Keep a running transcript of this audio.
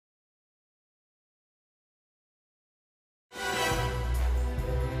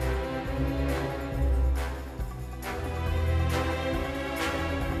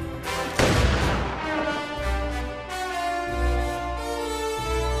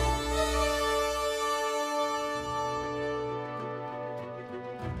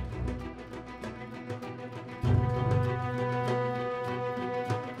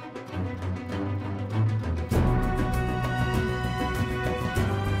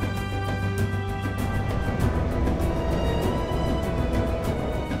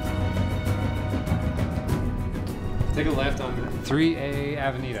Take a left on 3A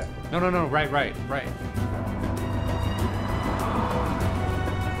Avenida. No, right.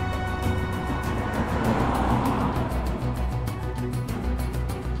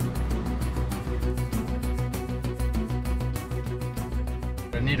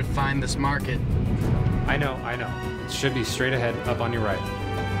 I need to find this market. I know. It should be straight ahead, up on your right.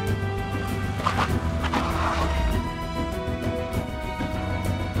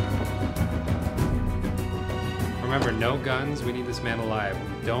 Remember, no guns. We need this man alive.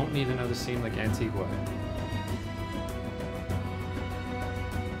 We don't need another scene like Antigua.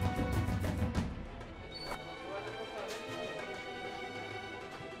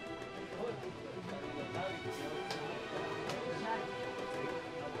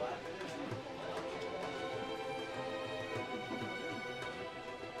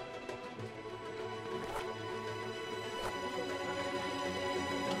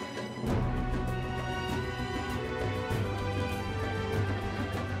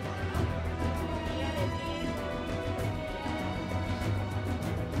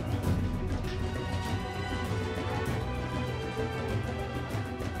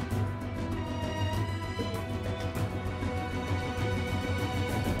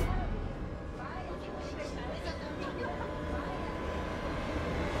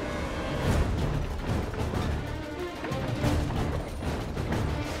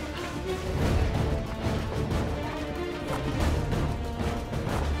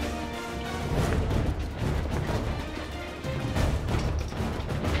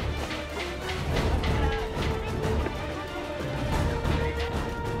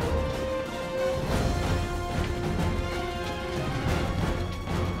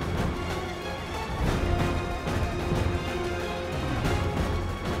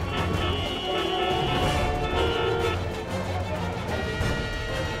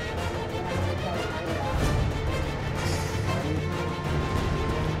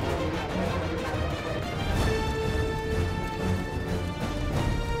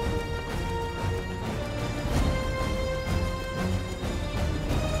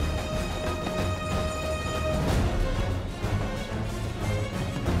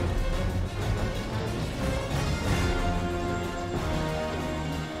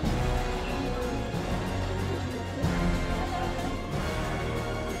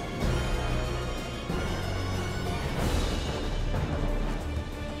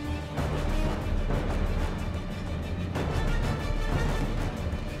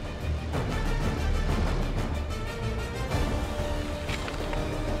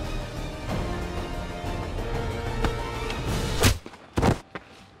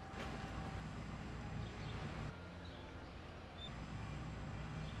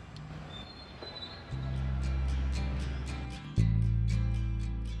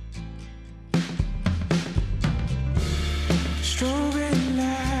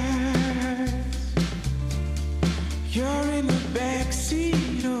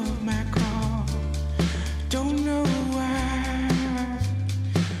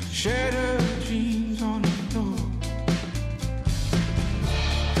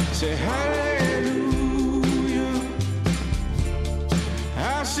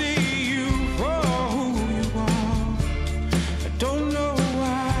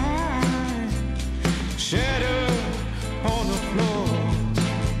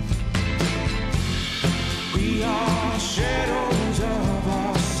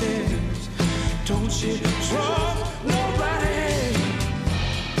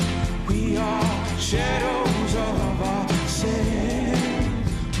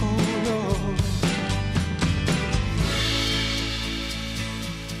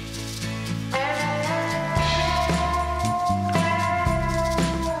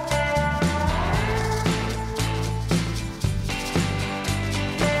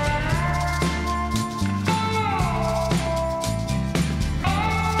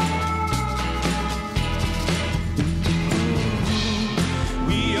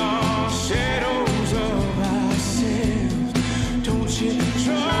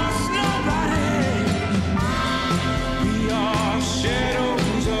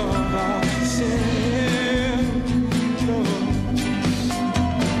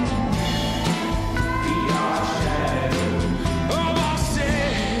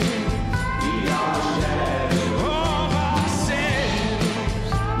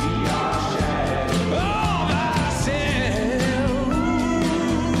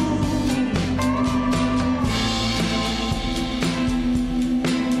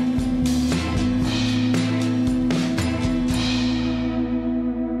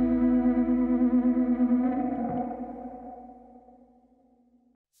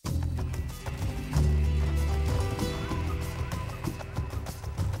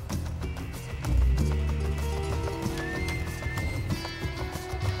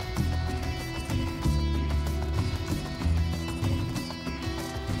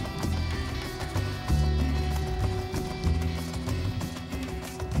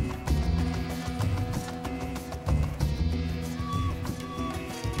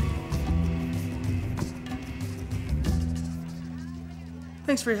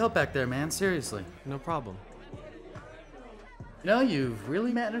 Thanks for your help back there, man. Seriously. No problem. You know, you've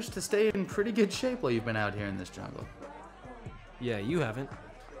really managed to stay in pretty good shape while you've been out here in this jungle. Yeah, you haven't.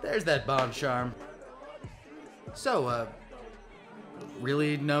 There's that Bond charm. So,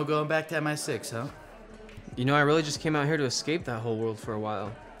 really no going back to MI6, huh? You know, I really just came out here to escape that whole world for a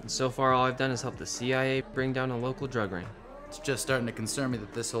while. And so far, all I've done is help the CIA bring down a local drug ring. It's just starting to concern me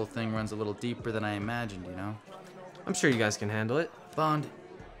that this whole thing runs a little deeper than I imagined, you know? I'm sure you guys can handle it. Bond,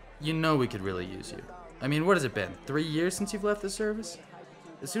 you know we could really use you. I mean, what has it been? 3 years since you've left the service?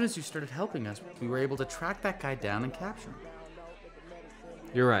 As soon as you started helping us, we were able to track that guy down and capture him.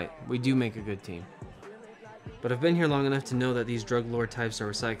 You're right, we do make a good team. But I've been here long enough to know that these drug lord types are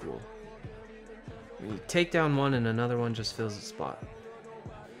recyclable. You take down one and another one just fills its spot.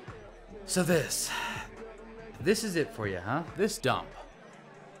 So this is it for you, huh? This dump.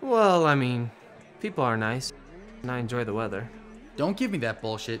 Well, I mean, people are nice, and I enjoy the weather. Don't give me that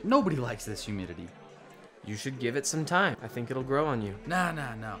bullshit. Nobody likes this humidity. You should give it some time. I think it'll grow on you. No.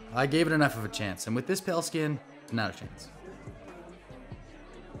 I gave it enough of a chance, and with this pale skin, not a chance.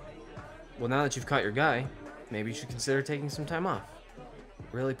 Well, now that you've caught your guy, maybe you should consider taking some time off.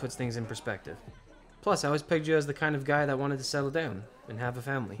 Really puts things in perspective. Plus, I always pegged you as the kind of guy that wanted to settle down and have a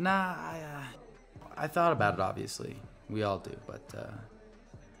family. Nah, I thought about it, obviously. We all do, but,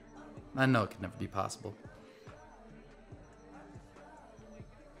 I know it could never be possible.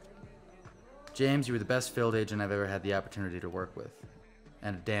 James, you were the best field agent I've ever had the opportunity to work with,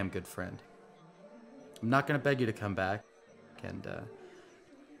 and a damn good friend. I'm not gonna beg you to come back, and,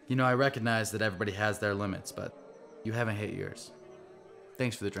 you know, I recognize that everybody has their limits, but you haven't hit yours.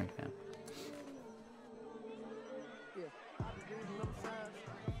 Thanks for the drink, man.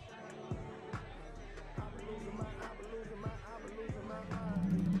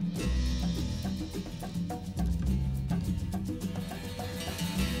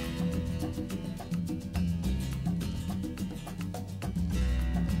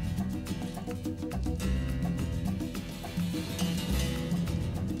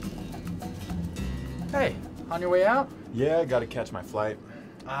 Hey, on your way out? Yeah, gotta catch my flight.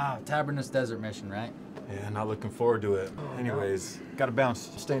 Ah, Tabernas Desert mission, right? Yeah, not looking forward to it. Anyways, gotta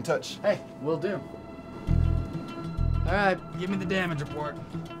bounce. Stay in touch. Hey, will do. All right, give me the damage report.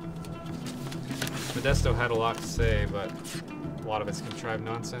 Modesto had a lot to say, but a lot of it's contrived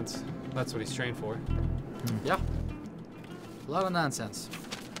nonsense. That's what he's trained for. Yeah. A lot of nonsense.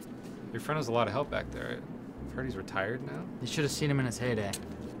 Your friend has a lot of help back there. I've heard he's retired now. You should have seen him in his heyday.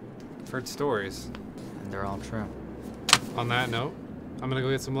 I've heard stories. And they're all true. On that note, I'm gonna go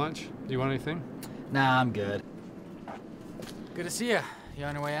get some lunch. Do you want anything? Nah, I'm good. Good to see you. You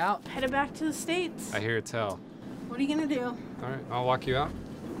on your way out? Headed back to the States. I hear it's hell. What are you gonna do? All right, I'll walk you out.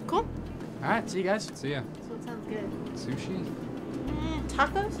 Cool. All right, see you guys. See ya. So it sounds good. Sushi?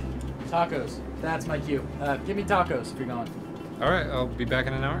 Tacos? Tacos. That's my cue. Give me tacos if you're going. All right, I'll be back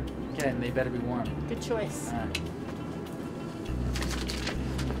in an hour. Okay, and they better be warm. Good choice. All right.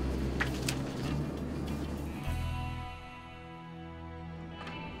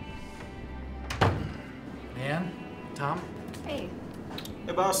 Nan? Tom? Hey.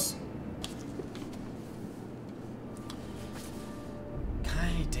 Hey, boss.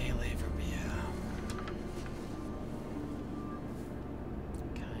 Kai de la Verbia.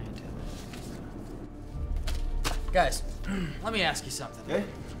 Kai de la Guys, let me ask you something. Okay?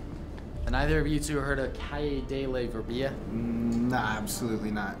 And either of you two heard of Calle de la Verbia? Nah,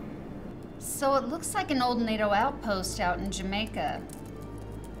 absolutely not. So it looks like an old NATO outpost out in Jamaica.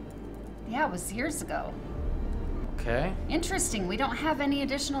 Yeah, it was years ago. Okay. Interesting, we don't have any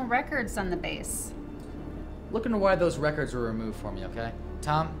additional records on the base. Look into why those records were removed for me, okay?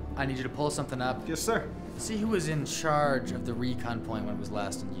 Tom, I need you to pull something up. Yes, sir. See who was in charge of the recon point when it was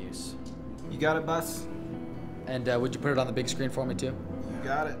last in use. You got it, boss? And would you put it on the big screen for me, too? You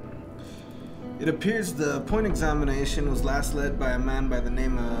got it. It appears the point examination was last led by a man by the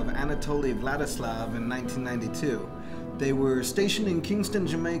name of Anatoly Vladislav in 1992. They were stationed in Kingston,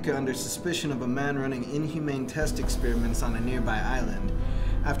 Jamaica under suspicion of a man running inhumane test experiments on a nearby island.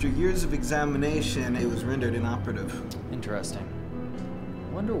 After years of examination, it was rendered inoperative. Interesting.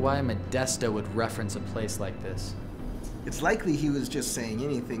 Wonder why Modesto would reference a place like this. It's likely he was just saying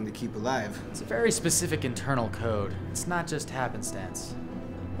anything to keep alive. It's a very specific internal code. It's not just happenstance.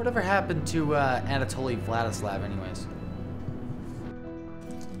 Whatever happened to Anatoly Vladislav anyways?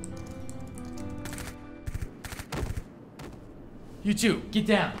 You two, get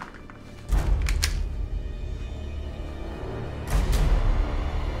down.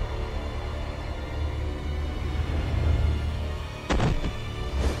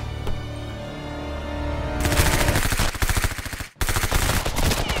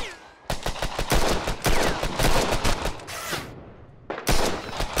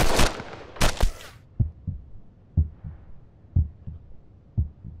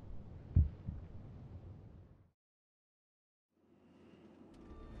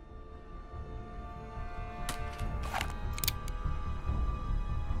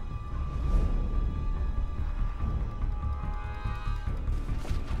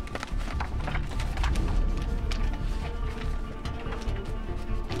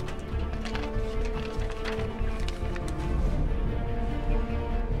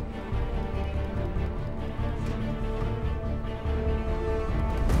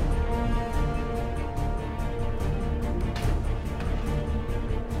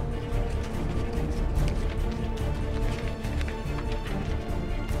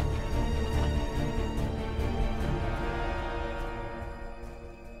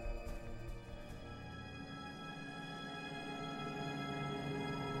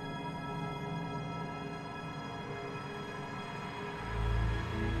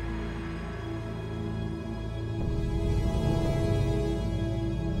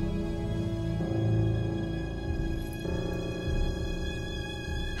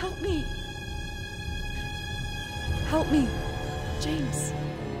 help me. James,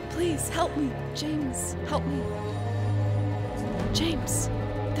 please help me. James, help me. James,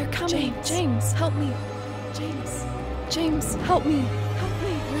 they're coming. James, help me. James, help me. Help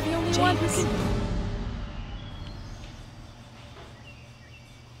me. You're the only one who can.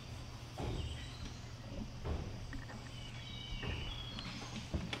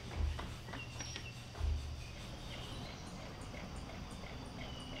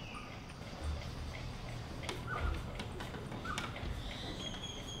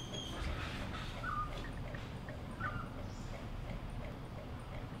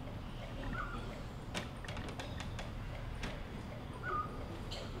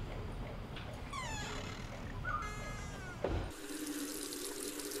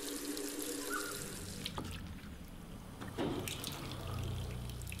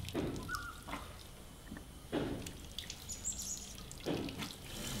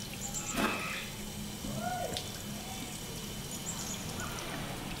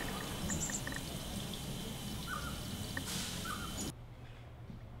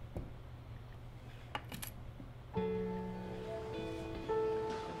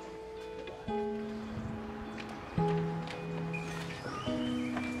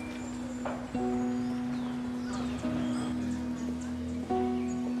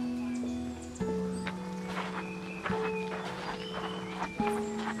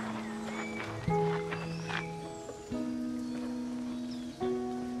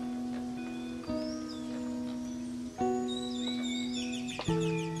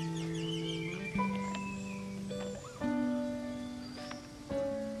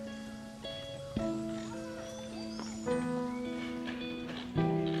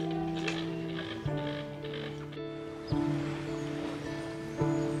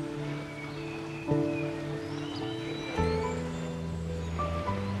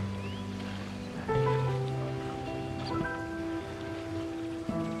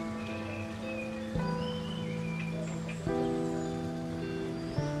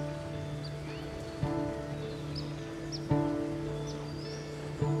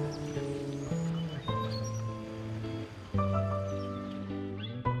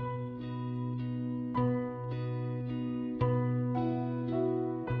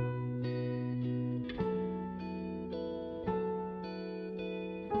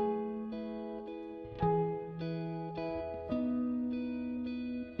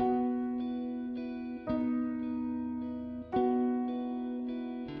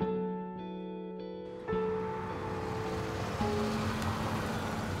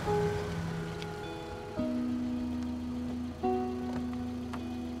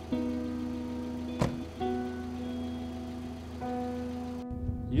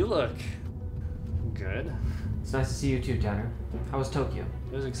 You look good. It's nice to see you too, Tanner. How was Tokyo?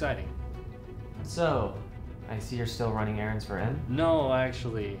 It was exciting. So, I see you're still running errands for Em? No,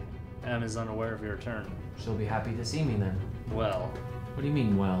 actually, Em is unaware of your return. She'll be happy to see me then. Well. What do you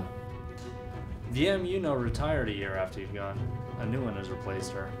mean, well? The Em you know retired a year after you'd gone. A new one has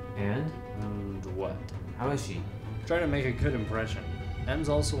replaced her. And? And what? How is she? Trying to make a good impression. Em's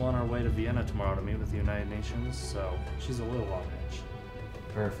also on her way to Vienna tomorrow to meet with the United Nations, so she's a little on edge.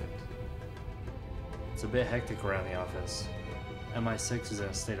 Perfect. It's a bit hectic around the office. MI6 is in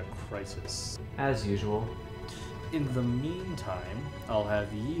a state of crisis. As usual. In the meantime, I'll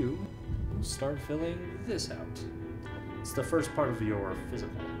have you start filling this out. It's the first part of your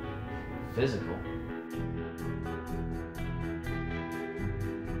physical. Physical?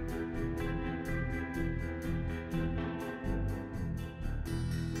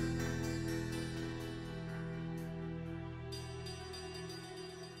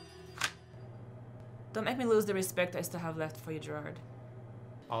 Don't make me lose the respect I still have left for you, Gerard.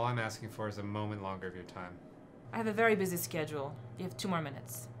 All I'm asking for is a moment longer of your time. I have a very busy schedule. You have 2 more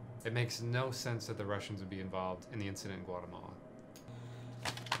minutes. It makes no sense that the Russians would be involved in the incident in Guatemala.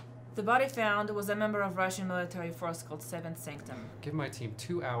 The body found was a member of Russian military force called Seventh Sanctum. Give my team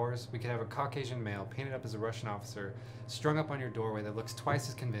 2 hours, we could have a Caucasian male painted up as a Russian officer, strung up on your doorway that looks twice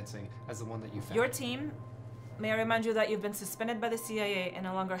as convincing as the one that you found. Your team? May I remind you that you've been suspended by the CIA and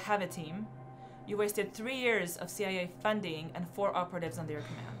no longer have a team? You wasted 3 years of CIA funding and 4 operatives under your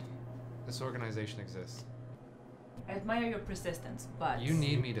command. This organization exists. I admire your persistence, but... You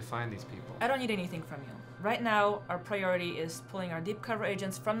need me to find these people. I don't need anything from you. Right now, our priority is pulling our deep cover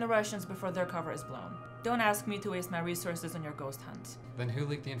agents from the Russians before their cover is blown. Don't ask me to waste my resources on your ghost hunt. Then who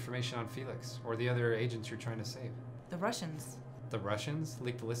leaked the information on Felix, or the other agents you're trying to save? The Russians. The Russians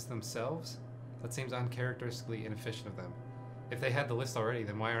leaked the list themselves? That seems uncharacteristically inefficient of them. If they had the list already,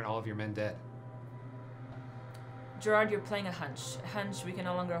 then why aren't all of your men dead? Gerard, you're playing a hunch we can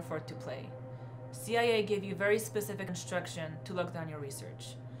no longer afford to play. CIA gave you very specific instruction to lock down your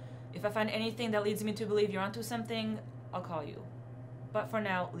research. If I find anything that leads me to believe you're onto something, I'll call you. But for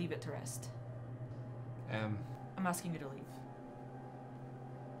now, leave it to rest. I'm asking you to leave.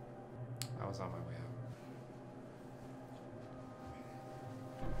 I was on my way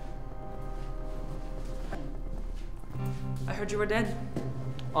out. I heard you were dead.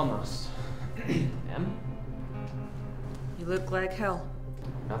 Almost. Em? You look like hell.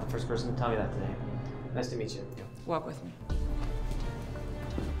 Not the first person to tell me that today. Nice to meet you. Walk with me.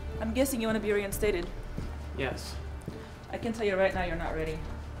 I'm guessing you want to be reinstated. Yes. I can tell you right now you're not ready.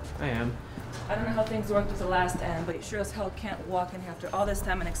 I am. I don't know how things worked with the last M, but you sure as hell can't walk in here after all this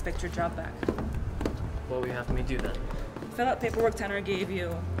time and expect your job back. What will you have me do then? Fill out paperwork Tanner gave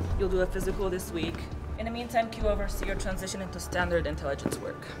you. You'll do a physical this week. In the meantime, Q oversee your transition into standard intelligence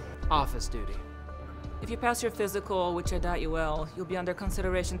work. Office duty. If you pass your physical, which I doubt you will, you'll be under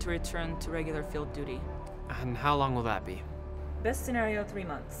consideration to return to regular field duty. And how long will that be? Best scenario, 3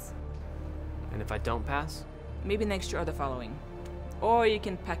 months. And if I don't pass? Maybe next year or the following. Or you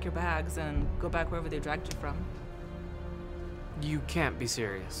can pack your bags and go back wherever they dragged you from. You can't be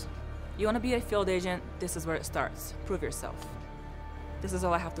serious. You want to be a field agent, this is where it starts. Prove yourself. This is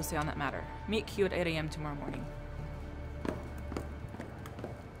all I have to say on that matter. Meet Q at 8 a.m. tomorrow morning.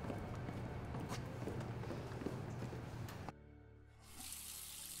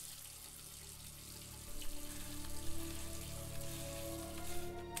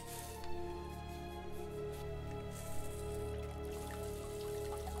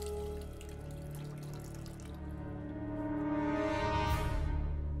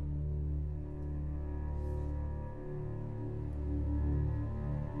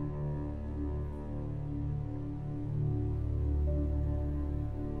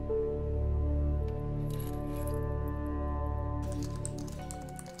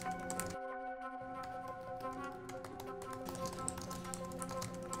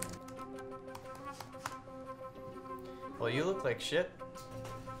 Well, you look like shit.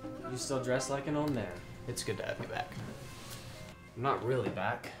 You still dress like an old man. It's good to have you back. I'm not really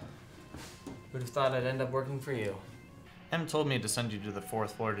back. Who'd have thought I'd end up working for you? Em told me to send you to the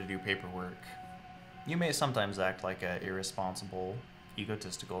 4th floor to do paperwork. You may sometimes act like a irresponsible,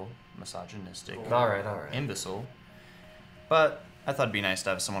 egotistical, misogynistic, Alright. imbecile, but I thought it'd be nice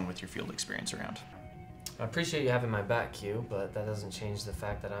to have someone with your field experience around. I appreciate you having my back, Q, but that doesn't change the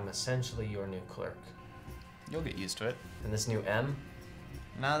fact that I'm essentially your new clerk. You'll get used to it. And this new M?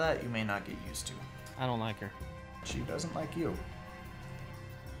 Now that you may not get used to. I don't like her. She doesn't like you.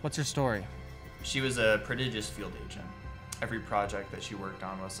 What's her story? She was a prodigious field agent. Every project that she worked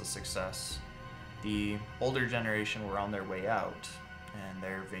on was a success. The older generation were on their way out, and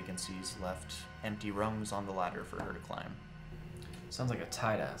their vacancies left empty rungs on the ladder for her to climb. Sounds like a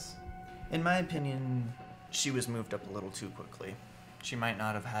tight ass. In my opinion, she was moved up a little too quickly. She might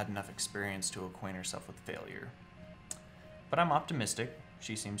not have had enough experience to acquaint herself with failure. But I'm optimistic.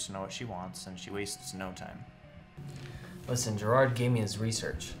 She seems to know what she wants, and she wastes no time. Listen, Gerard gave me his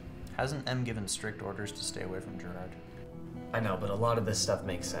research. Hasn't M given strict orders to stay away from Gerard? I know, but a lot of this stuff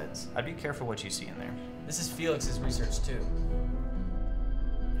makes sense. I'd be careful what you see in there. This is Felix's research, too.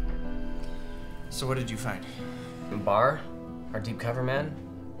 So what did you find? Bar, our deep cover man,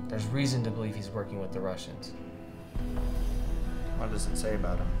 there's reason to believe he's working with the Russians. What does it say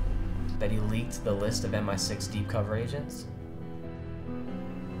about him? That he leaked the list of MI6 deep cover agents?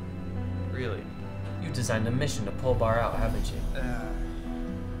 Really? You designed a mission to pull Bar out, haven't you?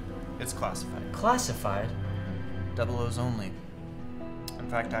 It's classified. Classified? Double O's only. In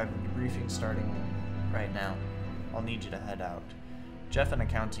fact, I have a briefing starting right now. I'll need you to head out. Jeff in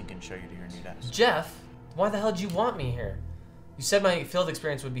accounting can show you to your new desk. Jeff? Why the hell did you want me here? You said my field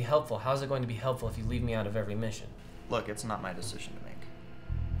experience would be helpful. How's it going to be helpful if you leave me out of every mission? Look, it's not my decision to make.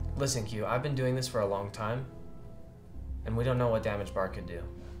 Listen, Q, I've been doing this for a long time, and we don't know what damage Bar could do.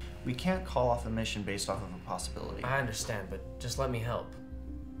 We can't call off a mission based off of a possibility. I understand, but just let me help.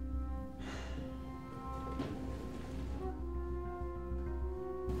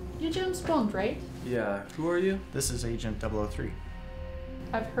 You're James Bond, right? Yeah, who are you? This is Agent 003.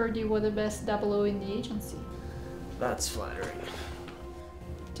 I've heard you were the best 00 in the agency. That's flattering.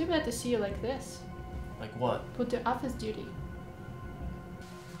 Too bad to see you like this. Like what? Put to office duty.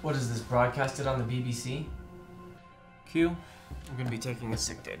 What is this, broadcasted on the BBC? Q, I'm gonna be taking a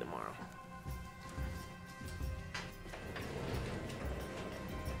sick day tomorrow.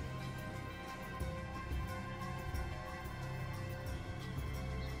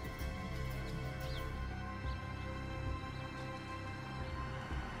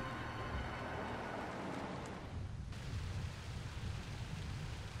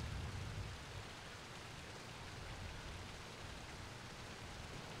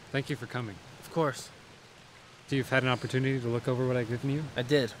 Thank you for coming. Of course. So you've had an opportunity to look over what I've given you? I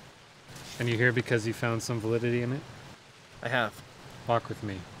did. And you're here because you found some validity in it? I have. Walk with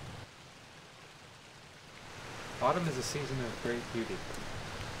me. Autumn is a season of great beauty,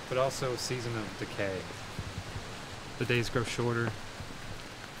 but also a season of decay. The days grow shorter,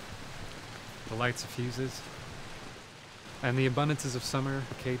 the light suffuses, and the abundances of summer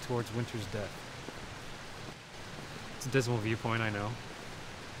decay towards winter's death. It's a dismal viewpoint, I know,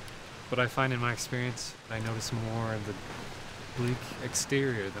 but I find in my experience I notice more of the bleak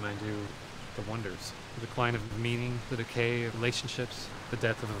exterior than I do the wonders. The decline of meaning, the decay of relationships, the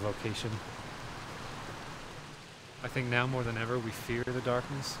death of a vocation. I think now more than ever we fear the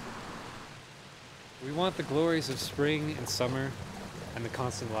darkness. We want the glories of spring and summer and the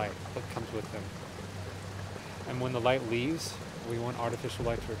constant light that comes with them. And when the light leaves, we want artificial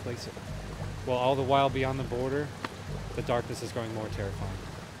light to replace it. While all the while beyond the border, the darkness is growing more terrifying.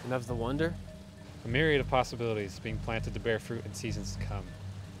 And of the wonder? A myriad of possibilities being planted to bear fruit in seasons to come.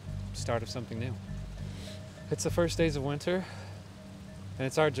 Start of something new. It's the first days of winter, and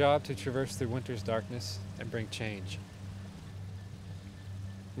it's our job to traverse through winter's darkness and bring change.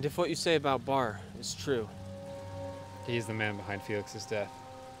 And if what you say about Bar is true, he is the man behind Felix's death.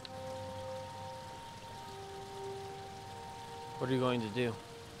 What are you going to do?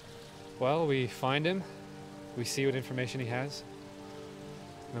 Well, we find him, we see what information he has,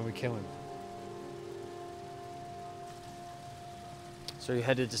 and then we kill him. So you're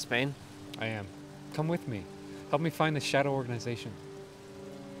headed to Spain? I am. Come with me. Help me find the Shadow Organization.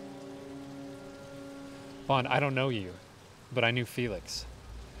 Bond, I don't know you, but I knew Felix.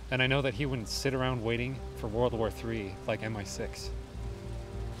 And I know that he wouldn't sit around waiting for World War III like MI6.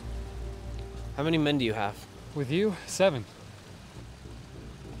 How many men do you have? With you, 7.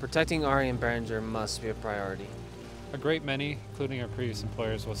 Protecting Ari and Berenger must be a priority. A great many, including our previous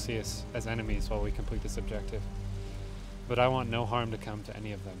employers, will see us as enemies while we complete this objective. But I want no harm to come to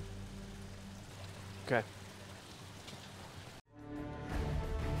any of them. Okay.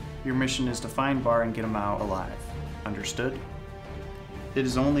 Your mission is to find Bar and get him out alive. Understood? It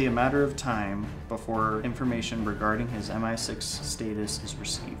is only a matter of time before information regarding his MI6 status is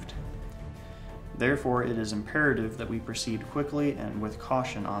received. Therefore, it is imperative that we proceed quickly and with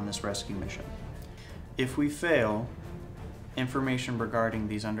caution on this rescue mission. If we fail, information regarding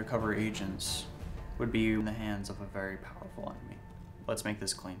these undercover agents would be in the hands of a very powerful enemy. Let's make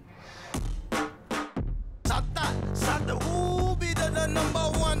this clean. Who be the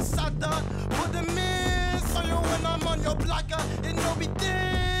 #1 Sata? Put them in, so you when I'm on your blocker. It no be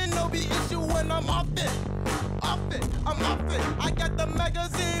thin, no be issue when I'm off it. I'm off it. I got the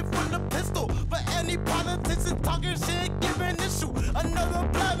magazine full of pistol, but any politics and talking shit give an issue. Another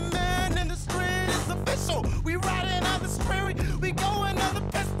black man in the street is official. We riding on the street, we go another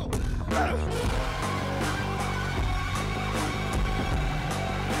pistol.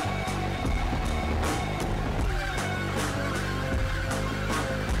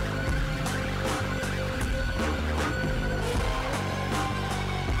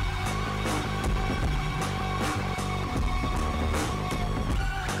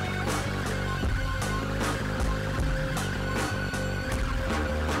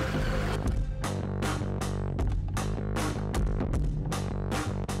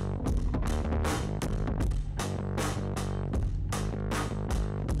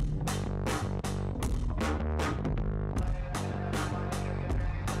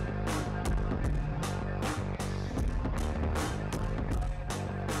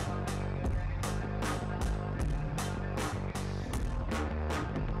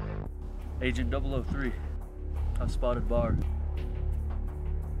 Agent 003, I've spotted Bar.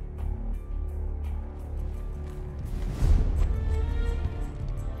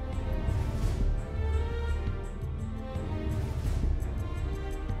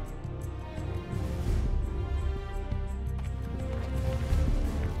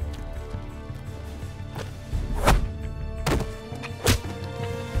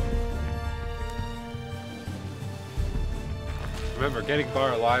 Remember, getting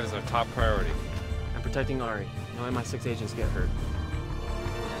Bar alive is our top priority. And protecting Ari. No MI6 agents get hurt.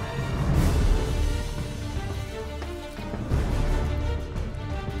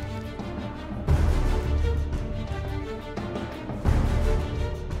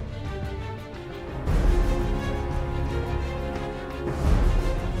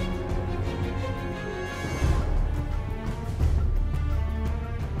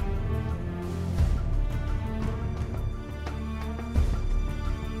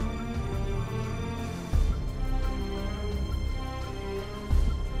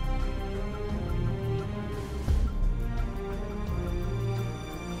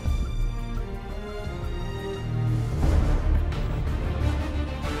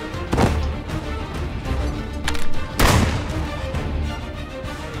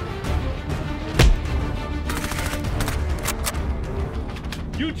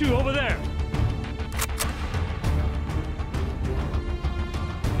 shoot you over there!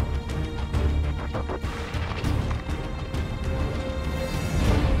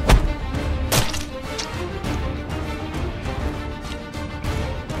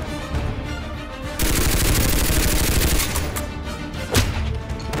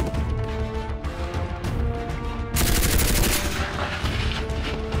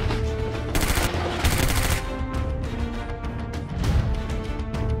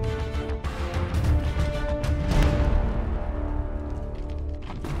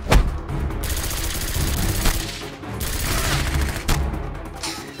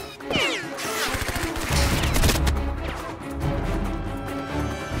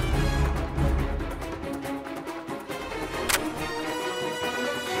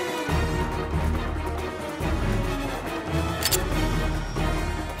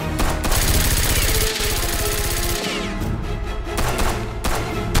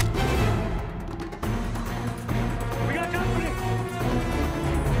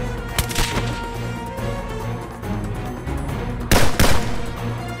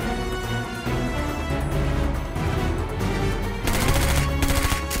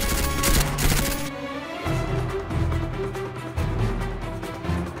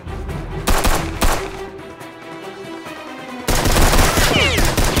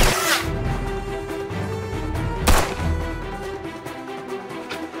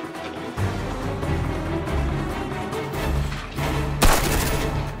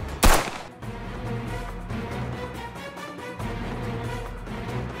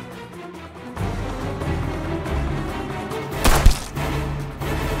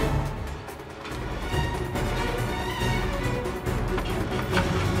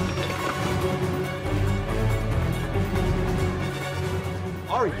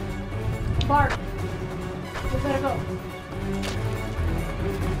 Ari! Bart, we better go.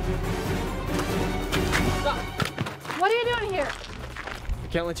 Stop. What are you doing here? I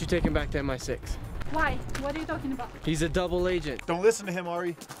can't let you take him back to MI6. Why? What are you talking about? He's a double agent. Don't listen to him,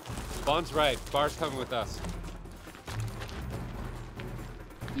 Ari. Bond's right. Bar's coming with us.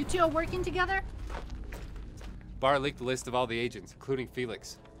 You two are working together? Bar leaked the list of all the agents, including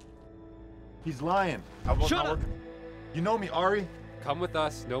Felix. He's lying. Shut up! You know me, Ari. Come with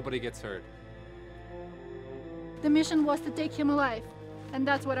us, nobody gets hurt. The mission was to take him alive, and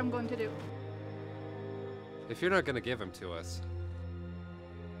that's what I'm going to do. If you're not gonna give him to us.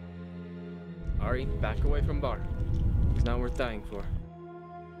 Ari, back away from Bar. He's not worth dying for.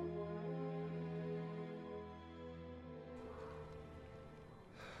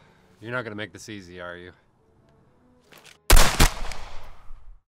 You're not gonna make this easy, are you?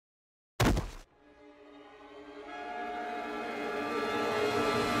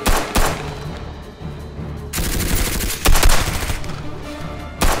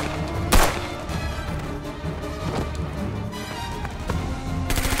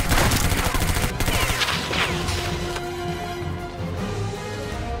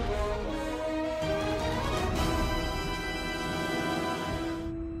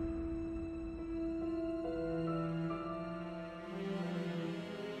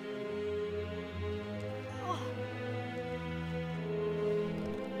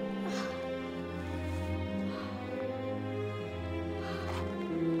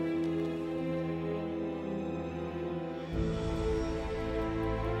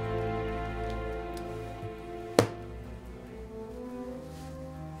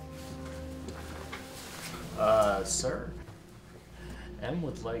 Sir, M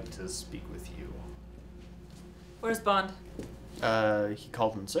would like to speak with you. Where's Bond? He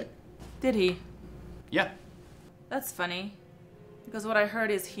called in sick? Did he? Yeah. That's funny. Because what I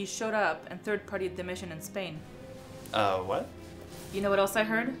heard is he showed up and third-partied the mission in Spain. What? You know what else I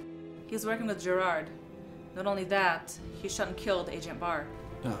heard? He's working with Gerard. Not only that, he shot and killed Agent Barr.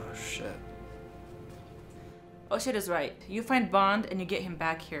 Oh, shit. Oh, shit is right. You find Bond and you get him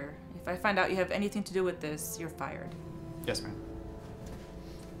back here. If I find out you have anything to do with this, you're fired. Yes, ma'am.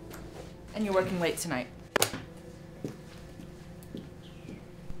 And you're working late tonight.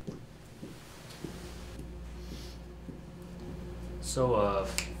 So,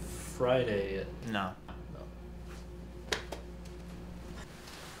 Friday... No.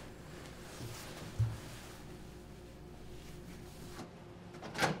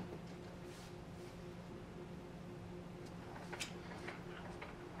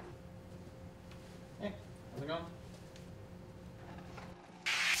 Hey, how's it going?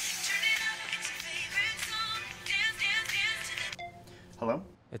 Hello?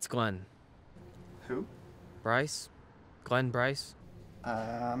 It's Glenn. Who? Bryce? Glenn Bryce?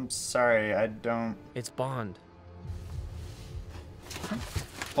 I'm sorry, I don't... It's Bond.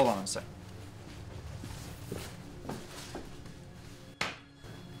 Hold on a sec.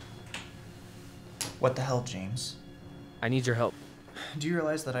 What the hell, James? I need your help. Do you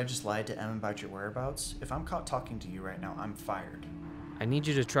realize that I just lied to Em about your whereabouts? If I'm caught talking to you right now, I'm fired. I need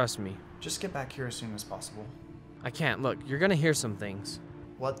you to trust me. Just get back here as soon as possible. I can't. Look, you're gonna hear some things.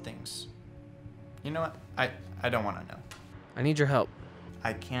 What things? You know what? I don't want to know. I need your help.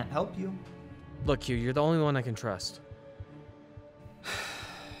 I can't help you. Look, Hugh, you're the only one I can trust.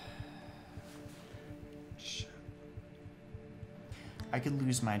 Shit. I could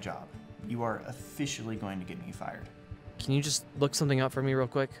lose my job. You are officially going to get me fired. Can you just look something up for me real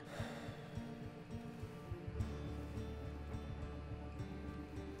quick?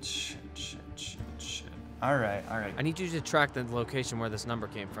 Shit. Alright. I need you to track the location where this number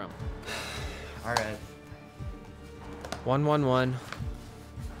came from. Alright.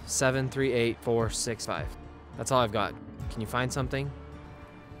 111-738-465. That's all I've got. Can you find something?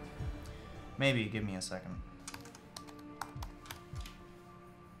 Maybe. Give me a second.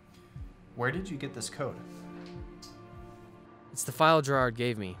 Where did you get this code? It's the file Gerard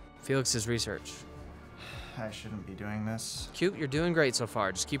gave me. Felix's research. I shouldn't be doing this. Cute, you're doing great so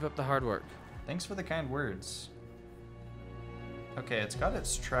far. Just keep up the hard work. Thanks for the kind words. Okay, it's got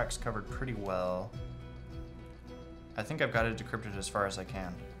its tracks covered pretty well. I think I've got it decrypted as far as I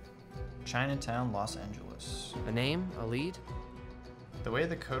can. Chinatown, Los Angeles. A name? A lead? The way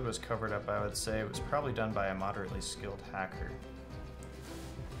the code was covered up, I would say it was probably done by a moderately skilled hacker.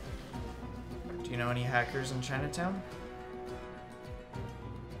 Do you know any hackers in Chinatown?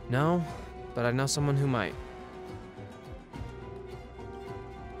 No, but I know someone who might.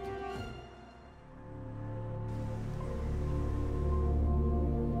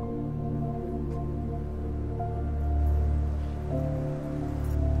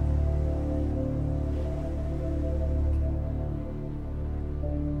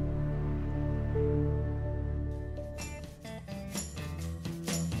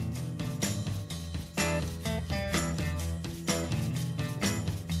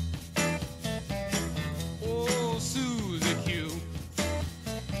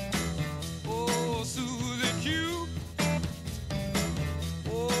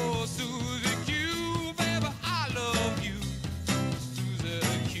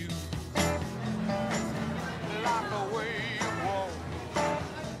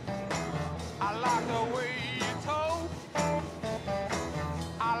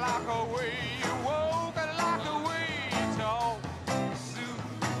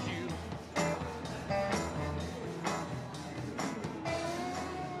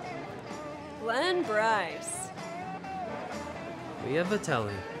 Bryce. Leah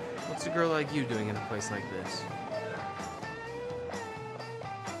Vitelli. What's a girl like you doing in a place like this?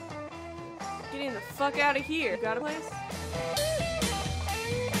 Getting the fuck out of here. You got a place?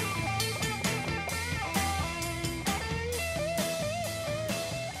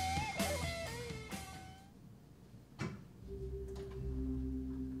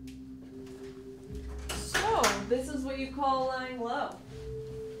 So, this is what you call lying low.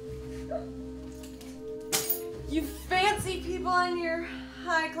 You fancy people in your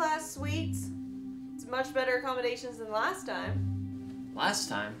high-class suites. It's much better accommodations than last time. Last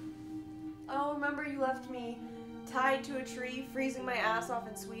time? Oh, remember you left me tied to a tree, freezing my ass off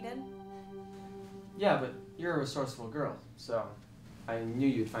in Sweden? Yeah, but you're a resourceful girl, so I knew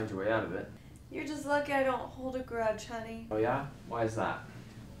you'd find your way out of it. You're just lucky I don't hold a grudge, honey. Oh yeah? Why is that?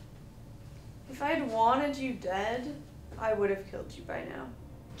 If I had wanted you dead, I would have killed you by now.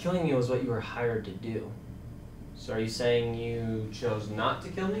 Killing me was what you were hired to do. So are you saying you chose not to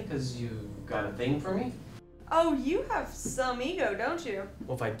kill me because you got a thing for me? Oh, you have some ego, don't you?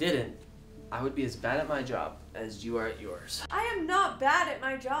 Well, if I didn't, I would be as bad at my job as you are at yours. I am not bad at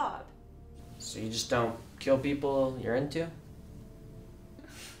my job. So you just don't kill people you're into?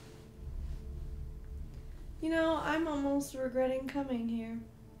 You know, I'm almost regretting coming here.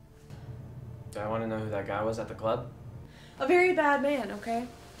 Do I want to know who that guy was at the club? A very bad man, okay?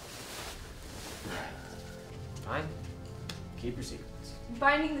 Fine. Keep your secrets. I'm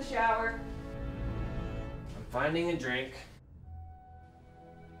finding the shower. I'm finding a drink.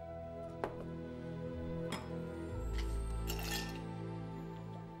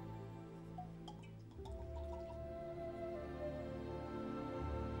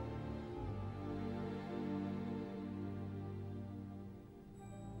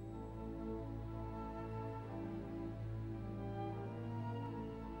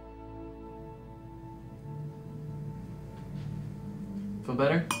 Feel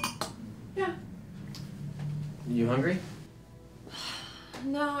better? Yeah. You hungry?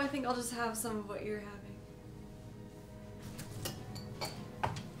 No, I think I'll just have some of what you're having.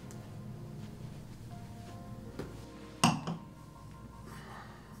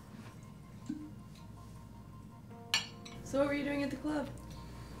 So what were you doing at the club?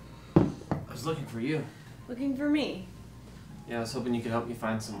 I was looking for you. Looking for me? Yeah, I was hoping you could help me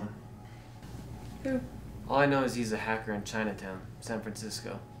find someone. Who? All I know is he's a hacker in Chinatown, San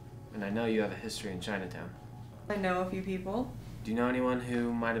Francisco. And I know you have a history in Chinatown. I know a few people. Do you know anyone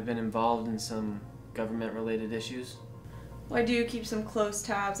who might have been involved in some government-related issues? Well, I do keep some close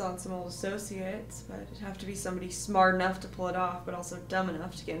tabs on some old associates, but it'd have to be somebody smart enough to pull it off, but also dumb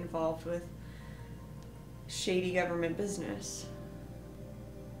enough to get involved with shady government business.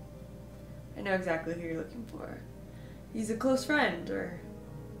 I know exactly who you're looking for. He's a close friend, or,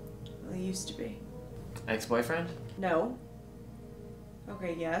 well, he used to be. Ex-boyfriend? No.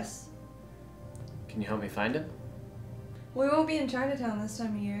 Okay, yes. Can you help me find him? We won't be in Chinatown this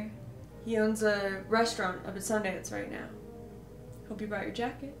time of year. He owns a restaurant up at Sundance right now. Hope you brought your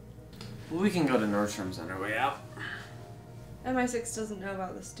jacket. Well, we can go to Nordstrom's on our way out. MI6 doesn't know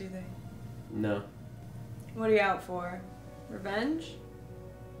about this, do they? No. What are you out for? Revenge?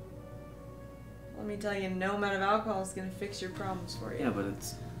 Let me tell you, no amount of alcohol is gonna fix your problems for you. Yeah, but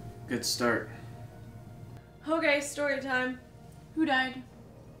it's a good start. Okay, story time. Who died?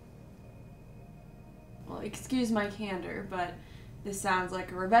 Well, excuse my candor, but this sounds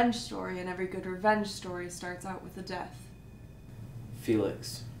like a revenge story, and every good revenge story starts out with a death.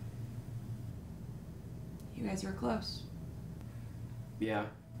 Felix. You guys were close. Yeah.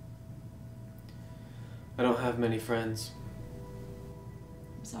 I don't have many friends.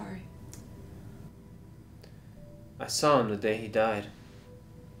 I'm sorry. I saw him the day he died.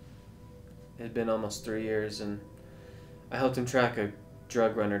 It had been almost 3 years, and I helped him track a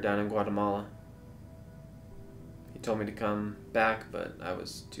drug runner down in Guatemala. He told me to come back, but I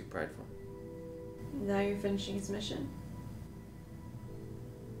was too prideful. Now you're finishing his mission.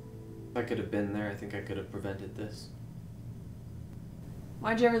 If I could have been there, I think I could have prevented this.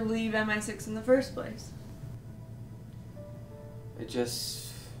 Why'd you ever leave MI6 in the first place? I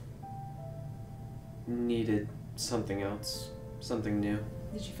just needed something else, something new.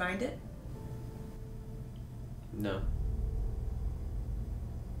 Did you find it? No.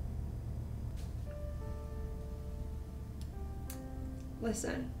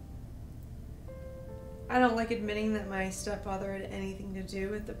 Listen. I don't like admitting that my stepfather had anything to do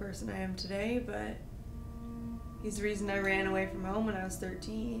with the person I am today, but he's the reason I ran away from home when I was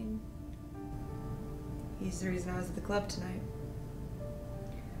 13. He's the reason I was at the club tonight.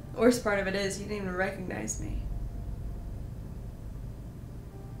 The worst part of it is he didn't even recognize me.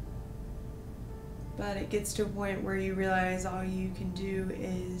 But it gets to a point where you realize all you can do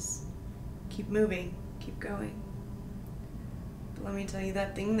is keep moving, keep going. But let me tell you,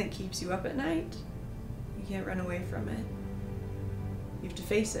 that thing that keeps you up at night, you can't run away from it. You have to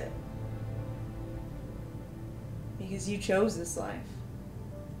face it. Because you chose this life.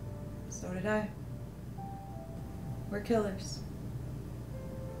 So did I. We're killers.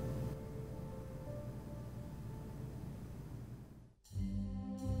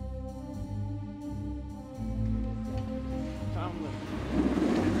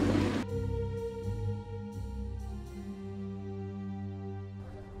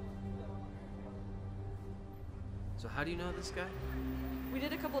 So how do you know this guy? We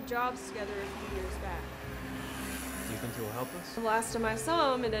did a couple jobs together a few years back. Do you think he will help us? The last time I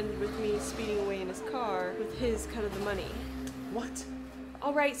saw him, it ended with me speeding away in his car with his cut of the money. What?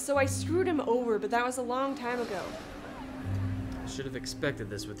 Alright, so I screwed him over, but that was a long time ago. I should have expected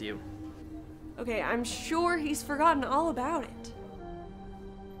this with you. Okay, I'm sure he's forgotten all about it.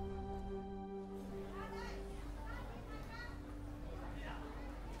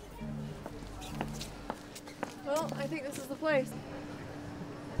 Well, I think this is the place.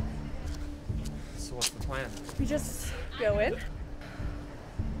 So what's the plan? We just go in.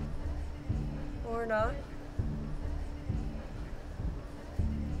 Or not.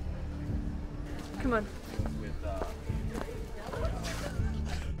 Come on.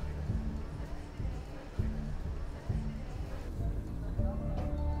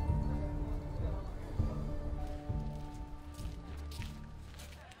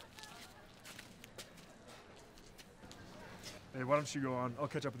 Hey, why don't you go on? I'll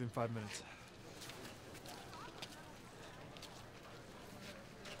catch up with you in 5 minutes.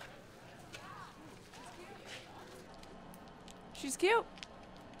 She's cute.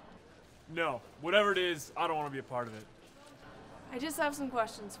 No, whatever it is, I don't want to be a part of it. I just have some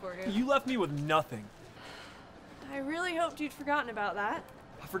questions for you. You left me with nothing. I really hoped you'd forgotten about that.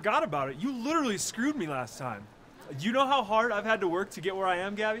 I forgot about it. You literally screwed me last time. You know how hard I've had to work to get where I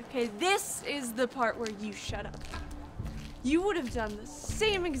am, Gabby? Okay, this is the part where you shut up. You would have done the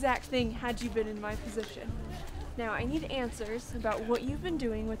same exact thing had you been in my position. Now, I need answers about what you've been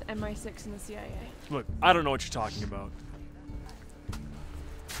doing with MI6 and the CIA. Look, I don't know what you're talking about.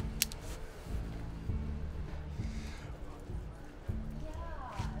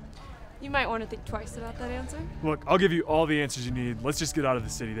 You might want to think twice about that answer. Look, I'll give you all the answers you need. Let's just get out of the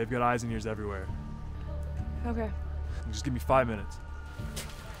city. They've got eyes and ears everywhere. Okay. Just give me 5 minutes.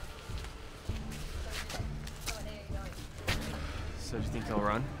 So do you think he'll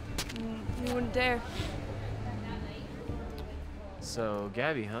run? You wouldn't dare. So,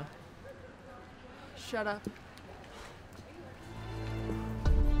 Gabby, huh? Shut up.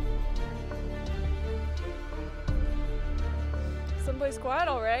 Someplace quiet,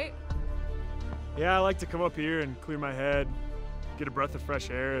 all right? Yeah, I like to come up here and clear my head, get a breath of fresh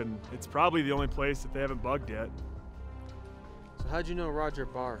air, and it's probably the only place that they haven't bugged yet. So how'd you know Roger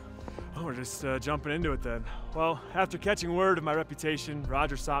Barr? Oh, we're just jumping into it then. Well, after catching word of my reputation,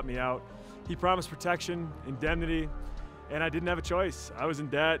 Roger sought me out. He promised protection, indemnity, and I didn't have a choice. I was in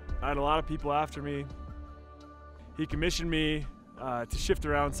debt. I had a lot of people after me. He commissioned me to shift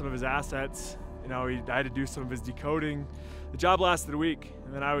around some of his assets. You know, I had to do some of his decoding. The job lasted a week,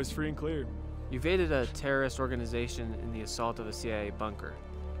 and then I was free and clear. You've aided a terrorist organization in the assault of a CIA bunker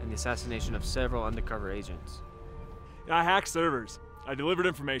and the assassination of several undercover agents. I hacked servers. I delivered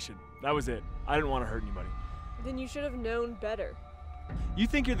information. That was it. I didn't want to hurt anybody. Then you should have known better. You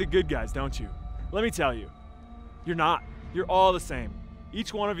think you're the good guys, don't you? Let me tell you, you're not. You're all the same.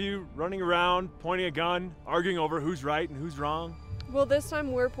 Each one of you running around, pointing a gun, arguing over who's right and who's wrong. Well, this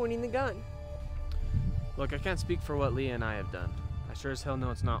time we're pointing the gun. Look, I can't speak for what Leah and I have done. I sure as hell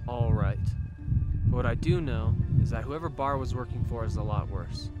know it's not all right. But what I do know is that whoever Barr was working for is a lot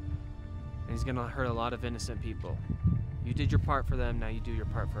worse. And he's gonna hurt a lot of innocent people. You did your part for them, now you do your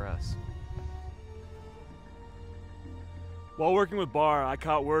part for us. While working with Barr, I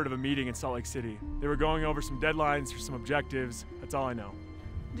caught word of a meeting in Salt Lake City. They were going over some deadlines for some objectives. That's all I know.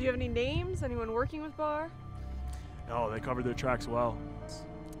 Do you have any names? Anyone working with Barr? No, they covered their tracks well.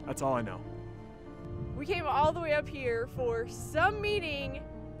 That's all I know. We came all the way up here for some meeting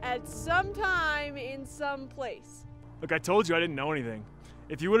at some time in some place. Look, I told you I didn't know anything.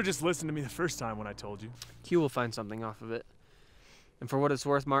 If you would have just listened to me the first time when I told you. Q will find something off of it. And for what it's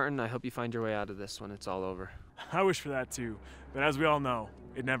worth, Martin, I hope you find your way out of this when it's all over. I wish for that too, but as we all know,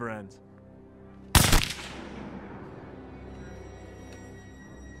 it never ends.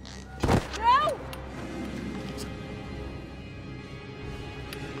 No!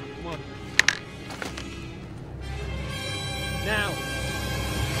 Come on. Now!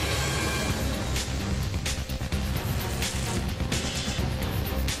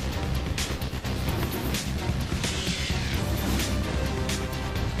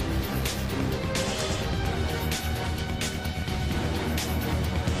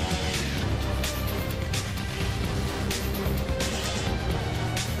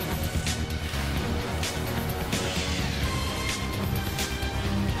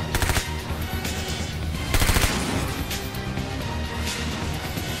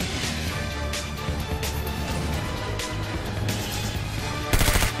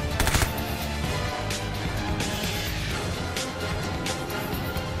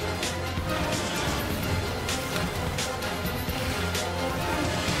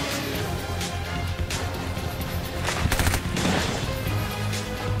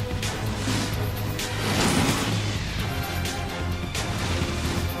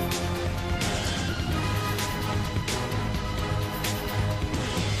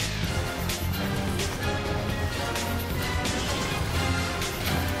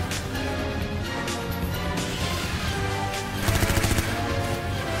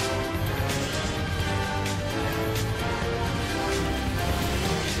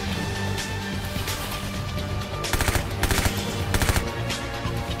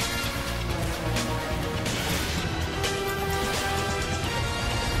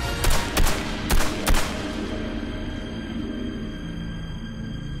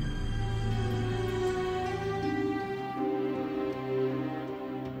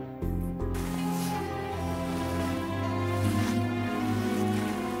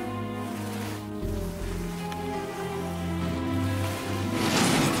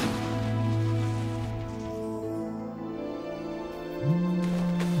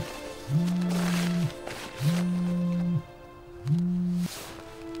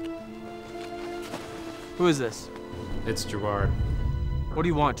 Who is this? It's Gerard. What do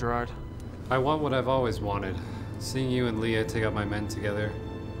you want, Gerard? I want what I've always wanted. Seeing you and Leah take out my men together,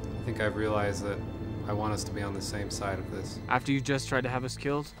 I think I've realized that I want us to be on the same side of this. After you just tried to have us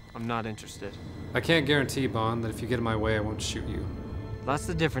killed, I'm not interested. I can't guarantee, Bond, that if you get in my way, I won't shoot you. That's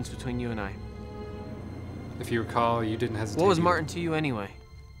the difference between you and I. If you recall, you didn't hesitate. What was either. Martin to you anyway?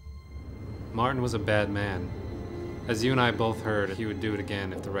 Martin was a bad man. As you and I both heard, he would do it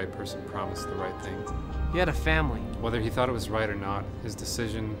again if the right person promised the right thing. He had a family. Whether he thought it was right or not, his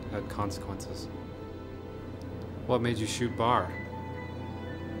decision had consequences. What made you shoot Barr?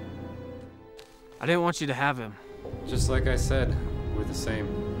 I didn't want you to have him. Just like I said, we're the same.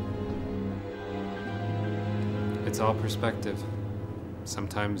 It's all perspective.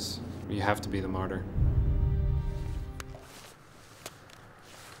 Sometimes you have to be the martyr.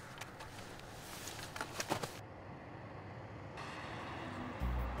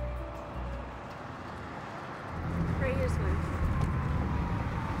 Right here's mine.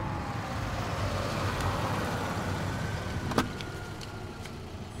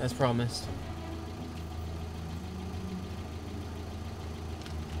 As promised.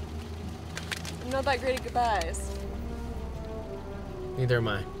 I'm not that great at goodbyes. Neither am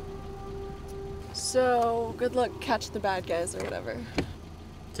I. So, good luck catching the bad guys or whatever.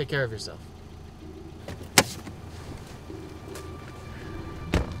 Take care of yourself.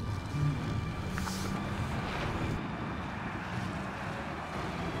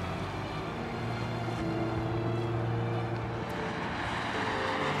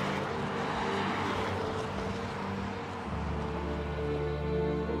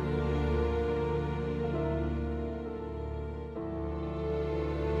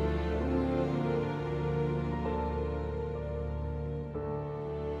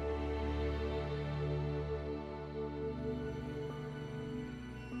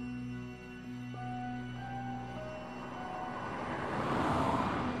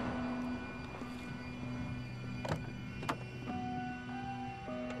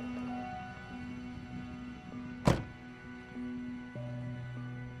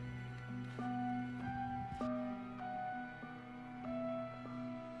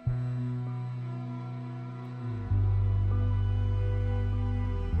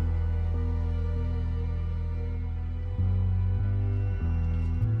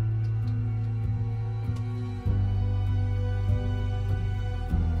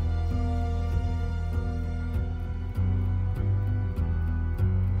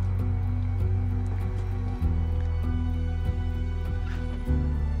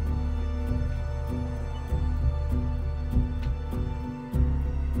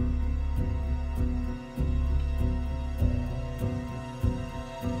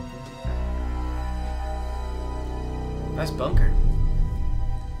 Nice bunker.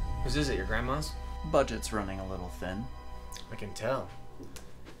 Whose is it, your grandma's? Budget's running a little thin. I can tell.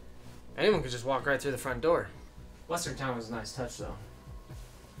 Anyone could just walk right through the front door. Western Town was a nice touch, though.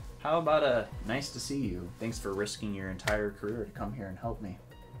 How about a nice to see you? Thanks for risking your entire career to come here and help me.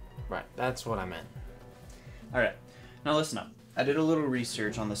 Right, that's what I meant. Alright, now listen up. I did a little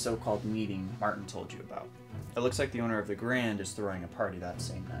research on the so-called meeting Martin told you about. It looks like the owner of the Grand is throwing a party that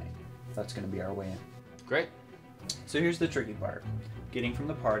same night. That's going to be our way in. Great. So here's the tricky part. Getting from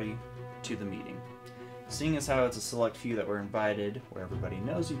the party to the meeting. Seeing as how it's a select few that were invited, where everybody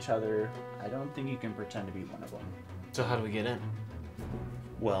knows each other, I don't think you can pretend to be one of them. So how do we get in?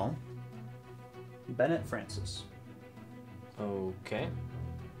 Well, Bennett Francis. Okay.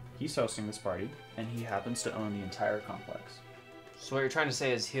 He's hosting this party, and he happens to own the entire complex. So what you're trying to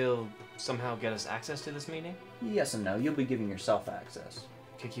say is he'll somehow get us access to this meeting? Yes and no. You'll be giving yourself access.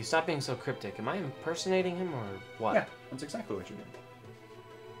 Okay, Q, stop being so cryptic. Am I impersonating him or what? Yeah, that's exactly what you're doing.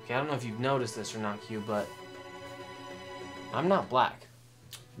 Okay, I don't know if you've noticed this or not, Q, but I'm not black.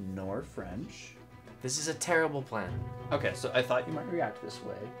 Nor French. This is a terrible plan. Okay, so I thought you might react this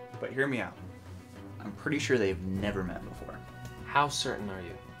way, but hear me out. I'm pretty sure they've never met before. How certain are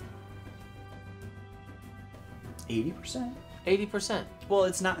you? 80%. 80%? Well,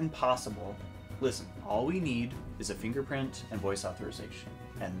 it's not impossible. Listen, all we need is a fingerprint and voice authorization,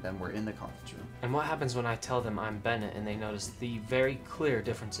 and then we're in the conference room. And what happens when I tell them I'm Bennett and they notice the very clear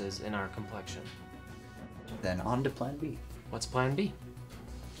differences in our complexion? Then on to Plan B. What's Plan B?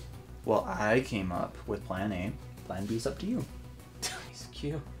 Well, I came up with Plan A. Plan B's up to you. He's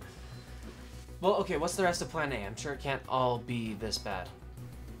cute. Well, okay, what's the rest of Plan A? I'm sure it can't all be this bad.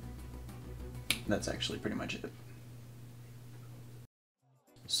 That's actually pretty much it.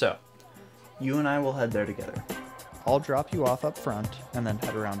 So, you and I will head there together. I'll drop you off up front and then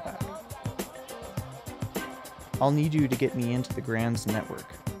head around back. I'll need you to get me into the Grand's network.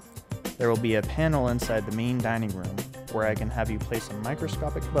 There will be a panel inside the main dining room where I can have you place a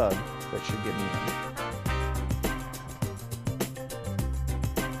microscopic bug that should get me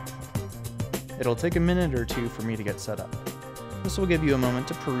in. It'll take a minute or two for me to get set up. This will give you a moment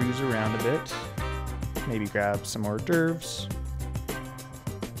to peruse around a bit, maybe grab some hors d'oeuvres.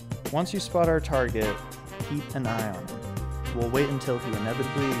 Once you spot our target, keep an eye on him. We'll wait until he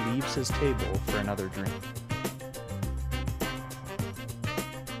inevitably leaves his table for another drink.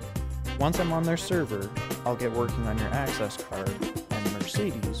 Once I'm on their server, I'll get working on your access card, and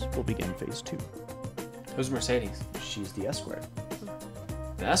Mercedes will begin phase 2. Who's Mercedes? She's the escort.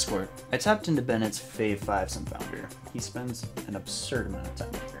 The escort? I tapped into Bennett's Fave 5s and found her. He spends an absurd amount of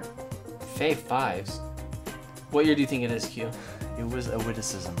time with her. Fave 5s? What year do you think it is, Q? It was a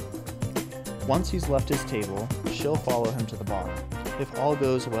witticism. Once he's left his table, she'll follow him to the bar. If all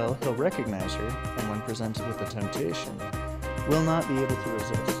goes well, he'll recognize her, and when presented with the temptation, will not be able to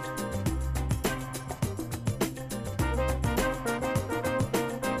resist.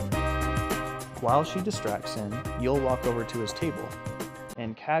 While she distracts him, you'll walk over to his table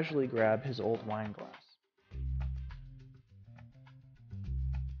and casually grab his old wine glass.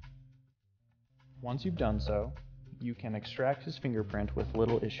 Once you've done so, you can extract his fingerprint with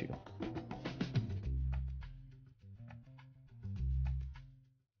little issue.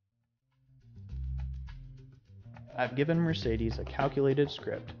 I've given Mercedes a calculated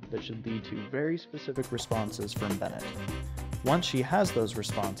script that should lead to very specific responses from Bennett. Once she has those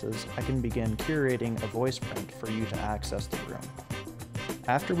responses, I can begin curating a voice print for you to access the room.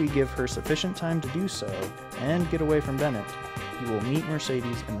 After we give her sufficient time to do so, and get away from Bennett, you will meet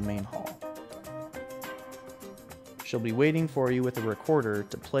Mercedes in the main hall. She'll be waiting for you with a recorder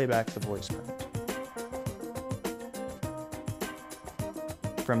to play back the voice print.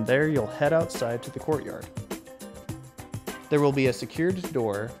 From there, you'll head outside to the courtyard. There will be a secured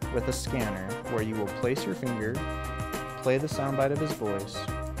door with a scanner where you will place your finger, play the soundbite of his voice,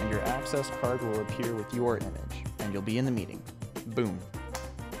 and your access card will appear with your image, and you'll be in the meeting. Boom.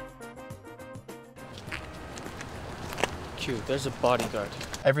 Q, there's a bodyguard.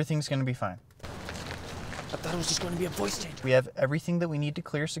 Everything's gonna be fine. I thought it was just going to be a voice change. We have everything that we need to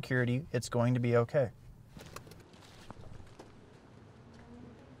clear security. It's going to be okay.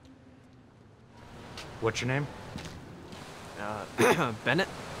 What's your name? Bennett?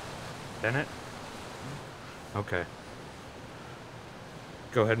 Bennett? Okay.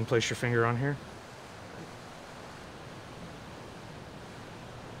 Go ahead and place your finger on here.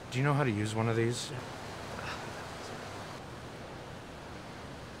 Do you know how to use one of these?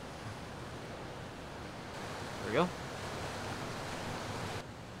 There we go.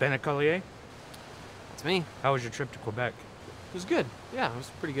 Bennett Collier? It's me. How was your trip to Quebec? It was good. Yeah, it was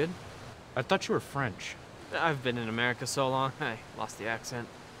pretty good. I thought you were French. I've been in America so long, I lost the accent.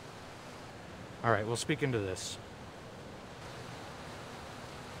 All right, we'll speak into this.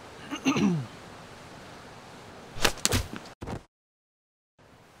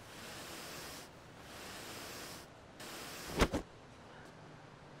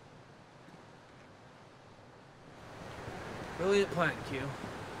 Brilliant plan, Q.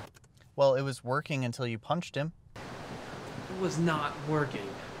 Well, it was working until you punched him. It was not working.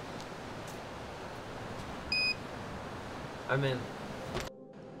 I'm in.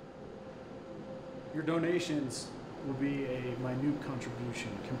 Your donations will be a minute contribution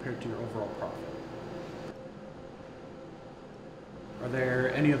compared to your overall profit. Are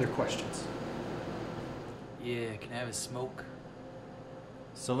there any other questions? Yeah, can I have a smoke?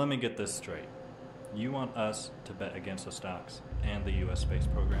 So let me get this straight. You want us to bet against the stocks and the U.S. space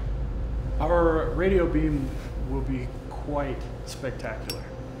program? Our radio beam will be quite spectacular.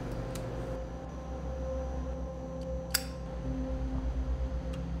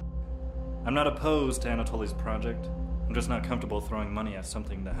 I'm not opposed to Anatoly's project. I'm just not comfortable throwing money at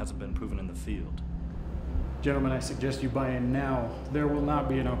something that hasn't been proven in the field. Gentlemen, I suggest you buy in now. There will not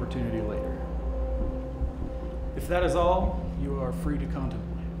be an opportunity later. If that is all, you are free to contemplate.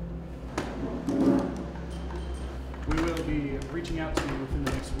 We will be reaching out to you within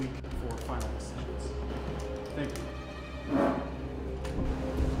the next week for final decisions. Thank you.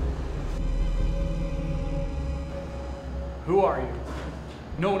 Who are you?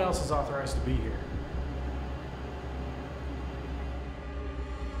 No one else is authorized to be here.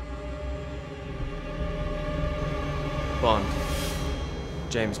 Bond.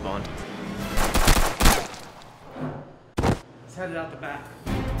 James Bond. He's headed out the back.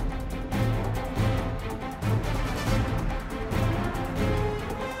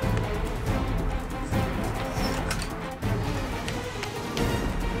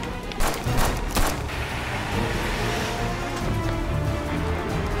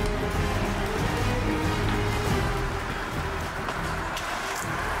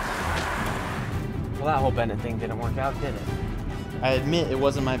 Well, that whole Bennett thing didn't work out, did it? I admit it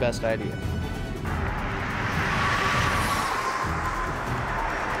wasn't my best idea.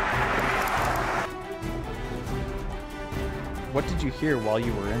 What did you hear while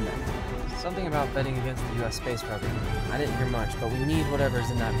you were in there? Something about betting against the U.S. space program. I didn't hear much, but we need whatever's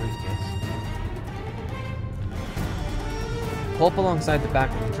in that briefcase. Pull up alongside the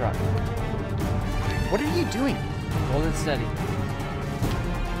back of the truck. What are you doing? Hold it steady.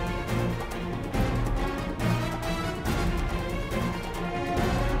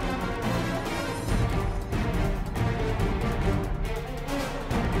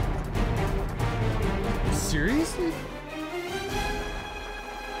 Seriously?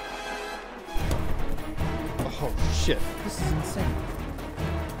 Oh shit, this is insane.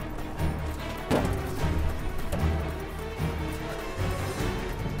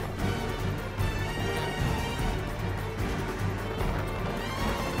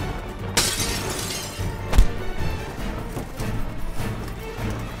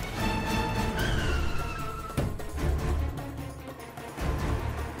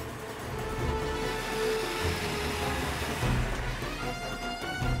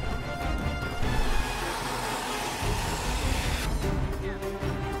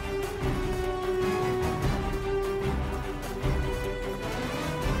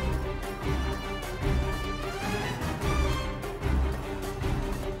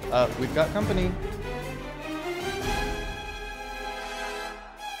 We've got company.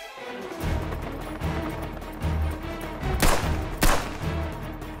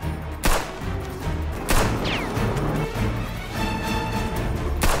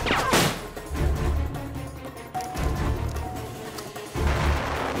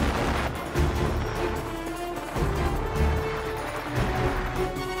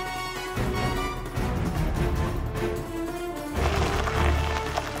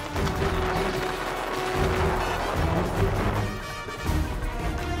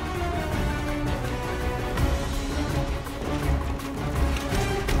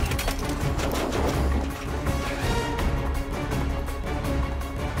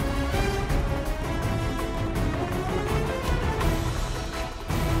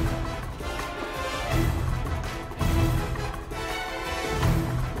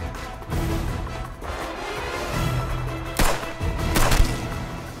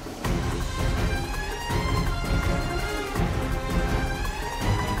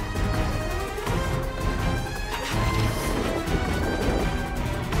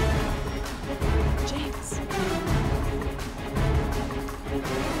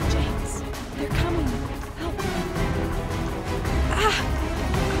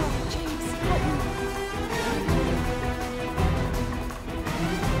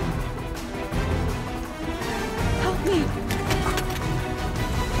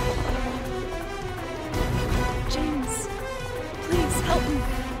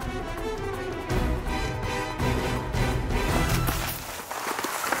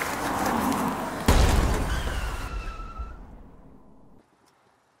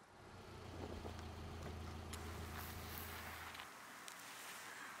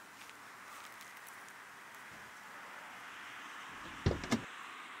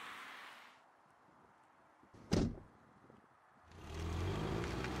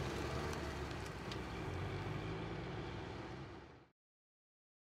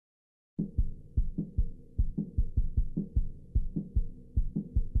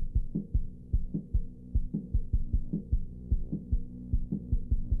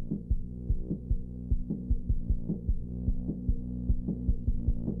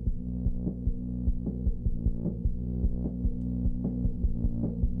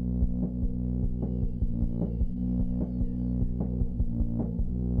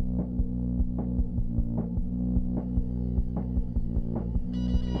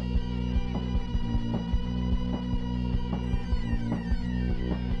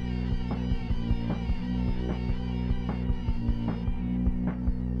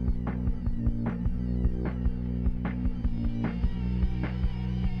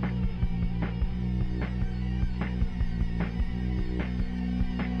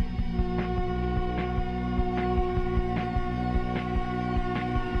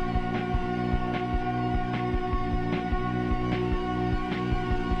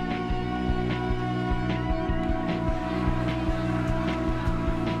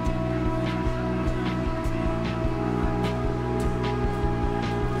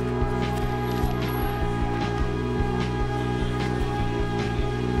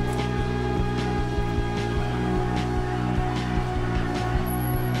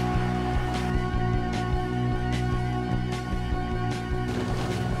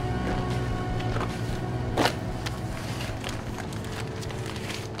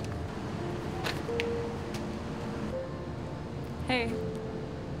 Hey.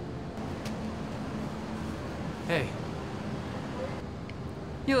 Hey.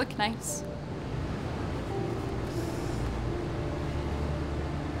 You look nice.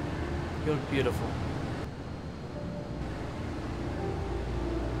 You look beautiful.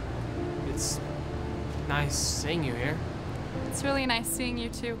 nice seeing you here. It's really nice seeing you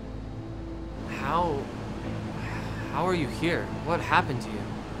too. How are you here? What happened to you?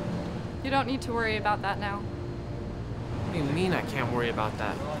 You don't need to worry about that now. What do you mean I can't worry about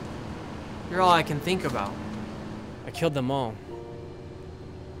that? You're all I can think about. I killed them all.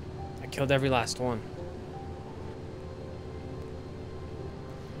 I killed every last one.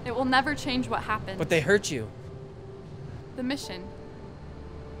 It will never change what happened. But they hurt you. The mission.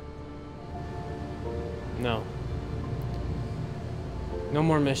 No. No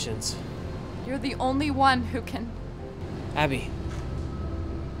more missions. You're the only one who can... Abby.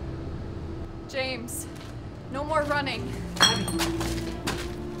 James. No more running.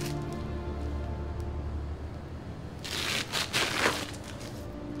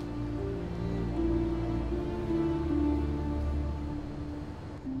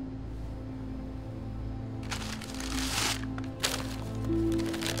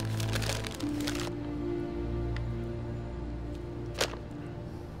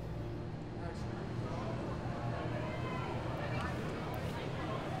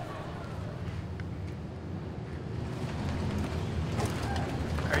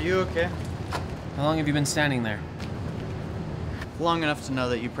 Are you okay? How long have you been standing there? Long enough to know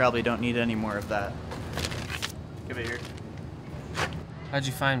that you probably don't need any more of that. Give it here. How'd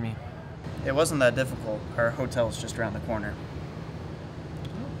you find me? It wasn't that difficult. Our hotel's just around the corner.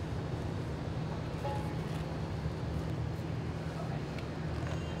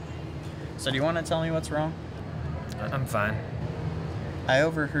 So do you want to tell me what's wrong? I'm fine. I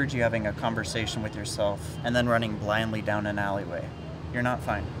overheard you having a conversation with yourself and then running blindly down an alleyway. You're not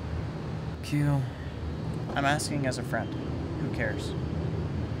fine. Q. I'm asking as a friend. Who cares?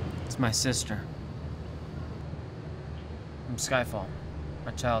 It's my sister. From Skyfall,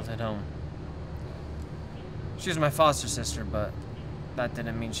 my childhood home. She was my foster sister, but that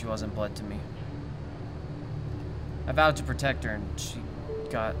didn't mean she wasn't blood to me. I vowed to protect her, and she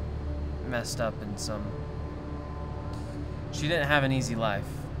got messed up in some... She didn't have an easy life.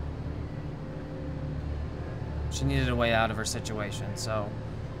 She needed a way out of her situation, so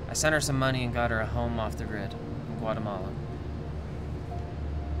I sent her some money and got her a home off the grid in Guatemala.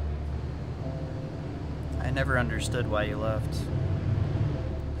 I never understood why you left.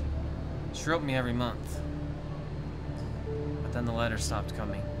 She wrote me every month, but then the letters stopped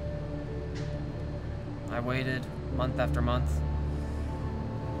coming. I waited month after month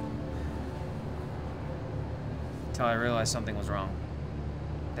until I realized something was wrong.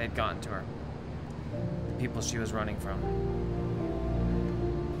 They'd gotten to her. The people she was running from.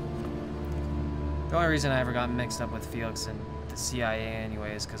 The only reason I ever got mixed up with Felix and the CIA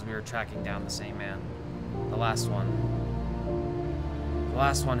anyway is because we were tracking down the same man. The last one. The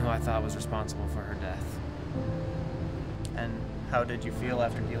last one who I thought was responsible for her death. And how did you feel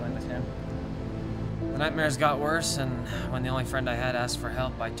after dealing with him? The nightmares got worse, and when the only friend I had asked for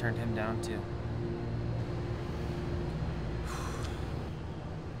help, I turned him down too.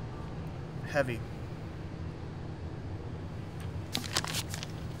 Heavy.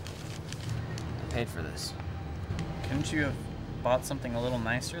 I paid for this. Couldn't you have bought something a little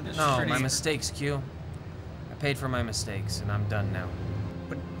nicer? No, my mistakes, Q. I paid for my mistakes, and I'm done now.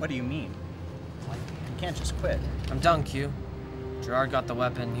 What do you mean? You can't just quit. I'm done, Q. Gerard got the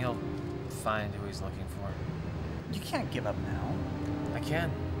weapon. He'll find who he's looking for. You can't give up now. I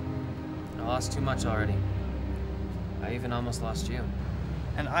can. I lost too much already. I even almost lost you.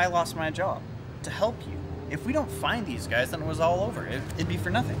 And I lost my job. To help you. If we don't find these guys, then it was all over. It'd be for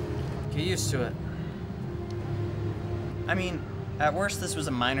nothing. Get used to it. I mean, at worst, this was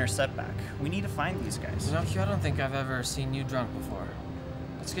a minor setback. We need to find these guys. You know, Q, I don't think I've ever seen you drunk before.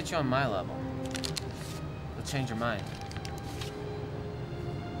 Let's get you on my level. You'll change your mind.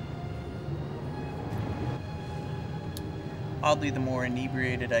 Oddly, the more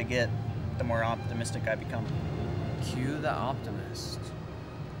inebriated I get, the more optimistic I become. Q the optimist.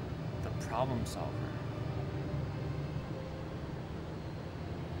 The problem solver.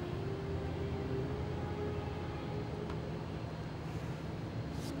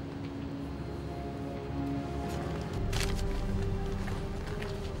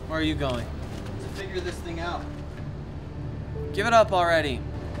 Where are you going? To figure this thing out. Give it up already.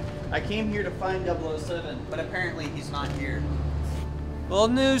 I came here to find 007, but apparently he's not here.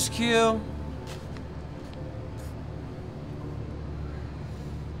 Old news, Q.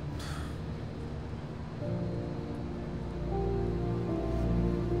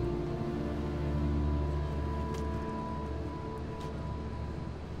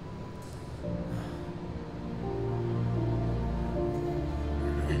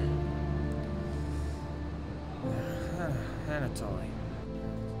 Anatoly.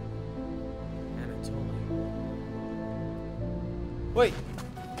 Wait!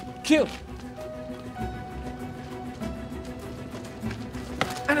 Q!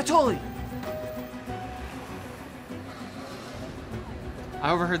 Anatoly!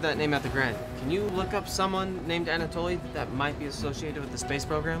 I overheard that name at the Grand. Can you look up someone named Anatoly that might be associated with the space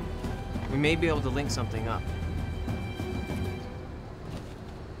program? We may be able to link something up.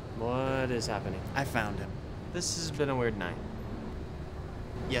 What is happening? I found him. This has been a weird night.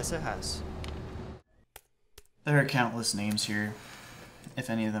 Yes, it has. There are countless names here, if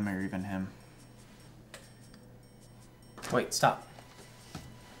any of them are even him. Wait, stop.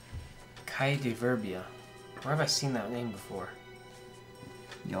 Kai de Verbia. Where have I seen that name before?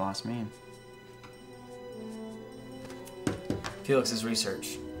 You'll ask me. Felix's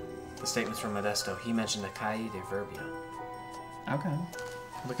research. The statements from Modesto. He mentioned a Kai de Verbia. Okay.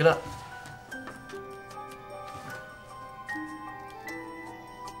 Look it up.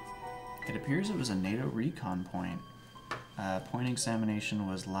 It appears it was a NATO recon point. Point examination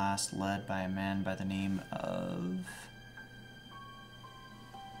was last led by a man by the name of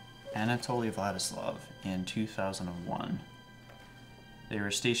Anatoly Vladislav in 2001. They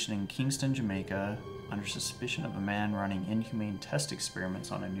were stationed in Kingston, Jamaica, under suspicion of a man running inhumane test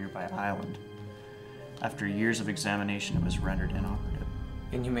experiments on a nearby island. After years of examination, it was rendered inoperative.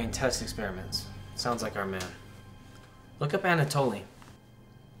 Inhumane test experiments. Sounds like our man. Look up Anatoly.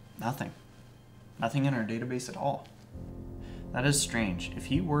 Nothing. Nothing in our database at all. That is strange. If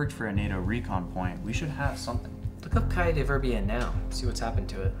he worked for a NATO recon point, we should have something. Look up Kai de Verbia now. See what's happened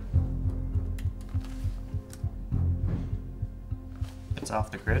to it. It's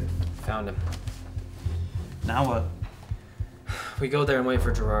off the grid. Found him. Now what? We go there and wait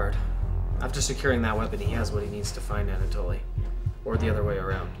for Gerard. After securing that weapon, he has what he needs to find Anatoly. Or the other way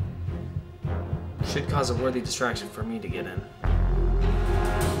around. Should cause a worthy distraction for me to get in.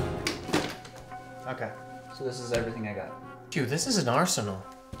 Okay, so this is everything I got. Dude, this is an arsenal.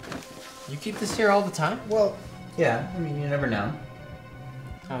 You keep this here all the time? Well, yeah, I mean, you never know.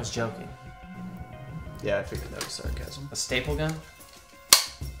 I was joking. Yeah, I figured that was sarcasm. A staple gun?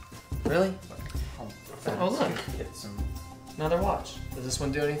 Really? Oh, look. Get some. Another watch. Does this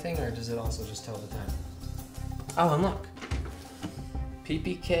one do anything, or does it also just tell the time? Oh, and look.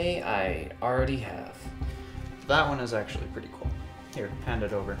 PPK I already have. That one is actually pretty cool. Here, hand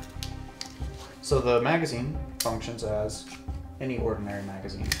it over. So the magazine functions as any ordinary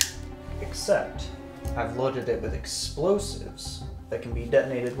magazine, except I've loaded it with explosives that can be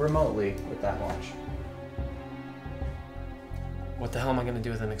detonated remotely with that watch. What the hell am I gonna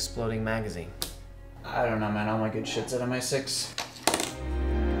do with an exploding magazine? I don't know, man. All my good shit's at MI6.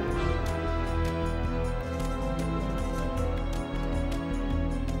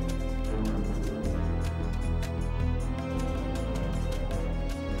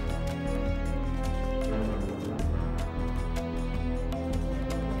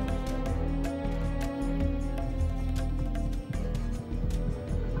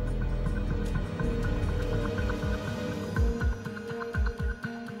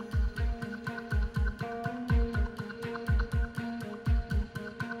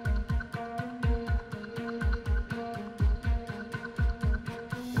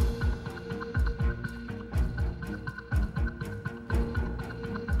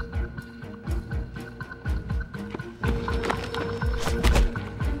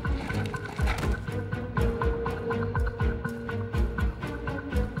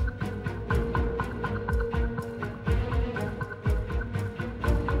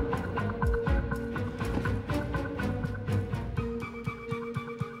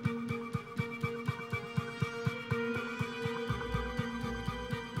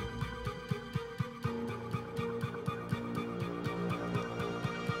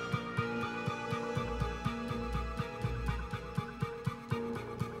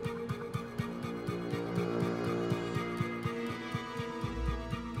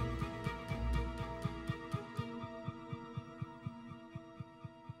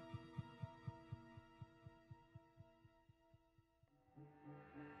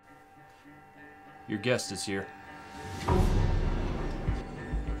 Your guest is here.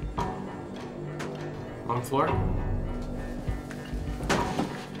 On the floor?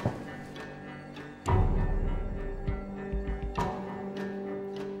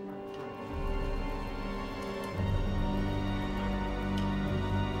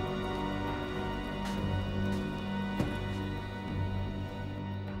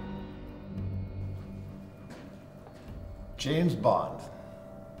 James Bond.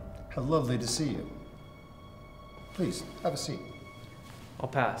 How lovely to see you. Please, have a seat. I'll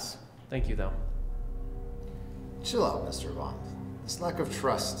pass. Thank you, though. Chill out, Mr. Bond. This lack of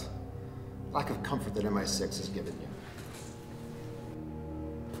trust, lack of comfort that MI6 has given you.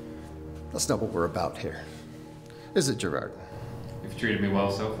 That's not what we're about here. Is it, Gerard? You've treated me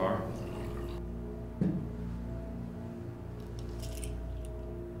well so far.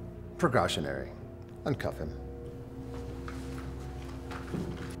 Precautionary. Uncuff him.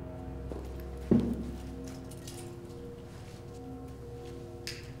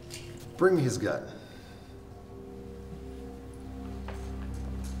 Bring me his gun.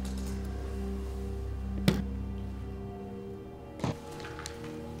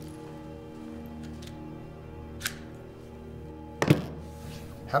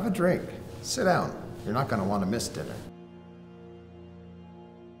 Have a drink. Sit down. You're not going to want to miss dinner.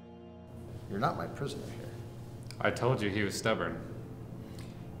 You're not my prisoner here. I told you he was stubborn.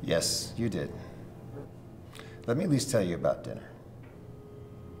 Yes, you did. Let me at least tell you about dinner.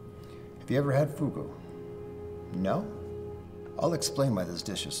 Have you ever had fugu? No? I'll explain why this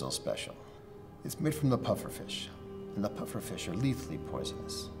dish is so special. It's made from the pufferfish, and the pufferfish are lethally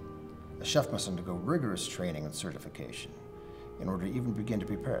poisonous. A chef must undergo rigorous training and certification in order to even begin to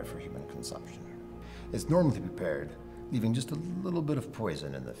prepare it for human consumption. It's normally prepared, leaving just a little bit of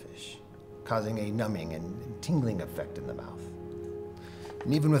poison in the fish, causing a numbing and tingling effect in the mouth.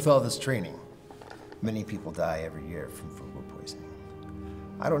 And even with all this training, many people die every year from fugu poisoning.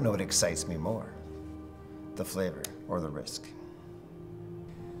 I don't know what excites me more, the flavor or the risk.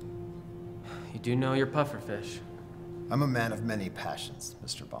 You do know your pufferfish. I'm a man of many passions,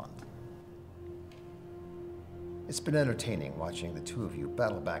 Mr. Bond. It's been entertaining watching the two of you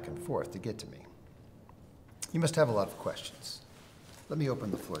battle back and forth to get to me. You must have a lot of questions. Let me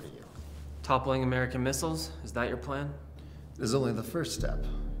open the floor to you. Toppling American missiles? Is that your plan? It is only the first step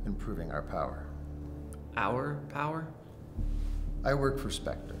in proving our power. Our power? I work for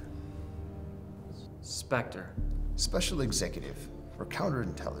Spectre. Spectre? Special Executive for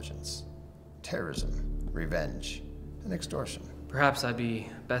Counterintelligence, Terrorism, Revenge, and Extortion. Perhaps I'd be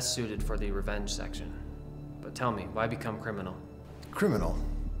best suited for the revenge section. But tell me, why become criminal? Criminal?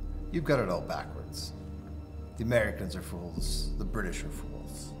 You've got it all backwards. The Americans are fools, the British are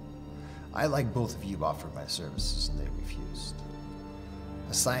fools. I, like both of you, offered my services and they refused.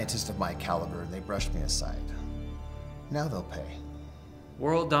 A scientist of my caliber, and they brushed me aside. Now they'll pay.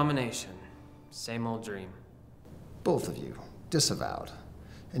 World domination. Same old dream. Both of you, disavowed.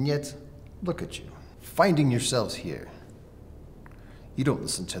 And yet, look at you, finding yourselves here. You don't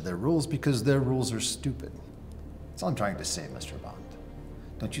listen to their rules because their rules are stupid. That's all I'm trying to say, Mr. Bond.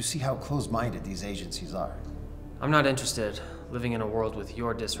 Don't you see how close-minded these agencies are? I'm not interested living in a world with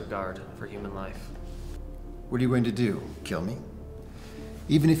your disregard for human life. What are you going to do? Kill me?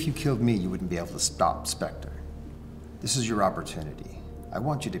 Even if you killed me, you wouldn't be able to stop Spectre. This is your opportunity. I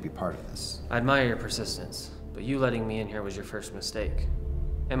want you to be part of this. I admire your persistence, but you letting me in here was your first mistake.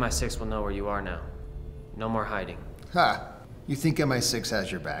 MI6 will know where you are now. No more hiding. Ha! You think MI6 has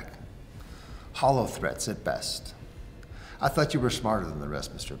your back? Hollow threats at best. I thought you were smarter than the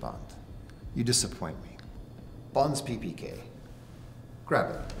rest, Mr. Bond. You disappoint me. Bond's PPK.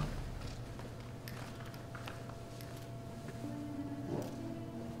 Grab it.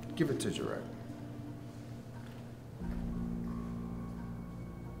 Give it to Gerard.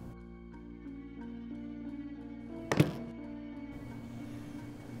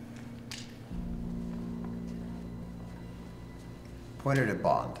 Point it at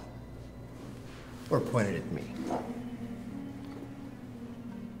Bond. Or point it at me.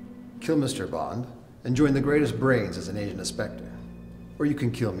 Kill Mr. Bond and join the greatest brains as an agent of Spectre. Or you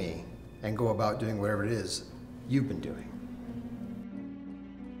can kill me and go about doing whatever it is you've been doing.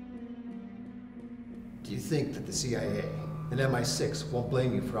 Do you think that the CIA and MI6 won't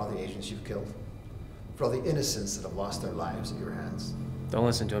blame you for all the agents you've killed? For all the innocents that have lost their lives at your hands? Don't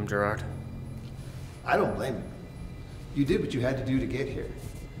listen to him, Gerard. I don't blame you. You did what you had to do to get here.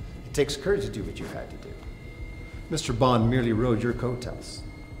 It takes courage to do what you had to do. Mr. Bond merely rode your coattails.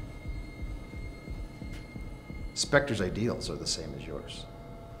 Spectre's ideals are the same as yours.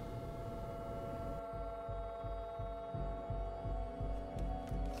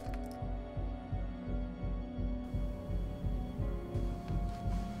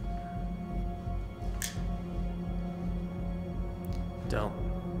 Don't.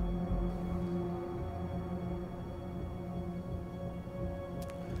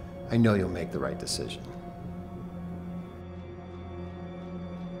 I know you'll make the right decision.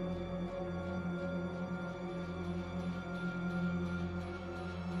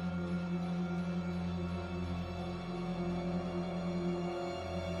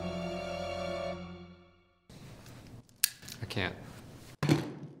 I can't.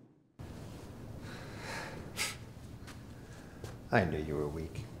 I knew you were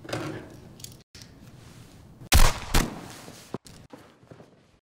weak.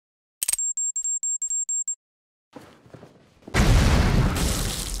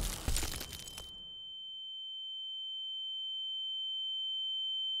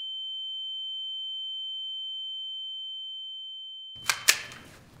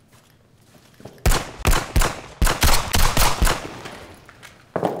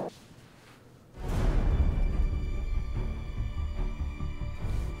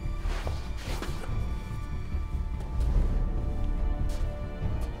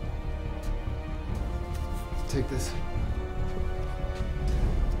 news.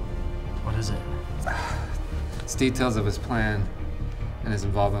 What is it? It's details of his plan and his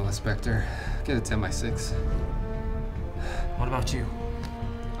involvement with Spectre. Get it to MI6. What about you?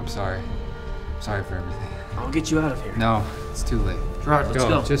 I'm sorry. I'm sorry for everything. I'll get you out of here. No, it's too late. Gerard, let's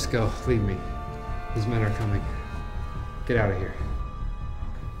go. Just go. Leave me. These men are coming. Get out of here.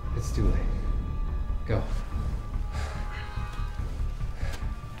 It's too late. Go.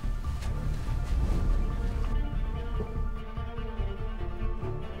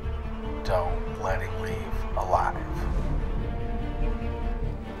 Don't let him leave alive.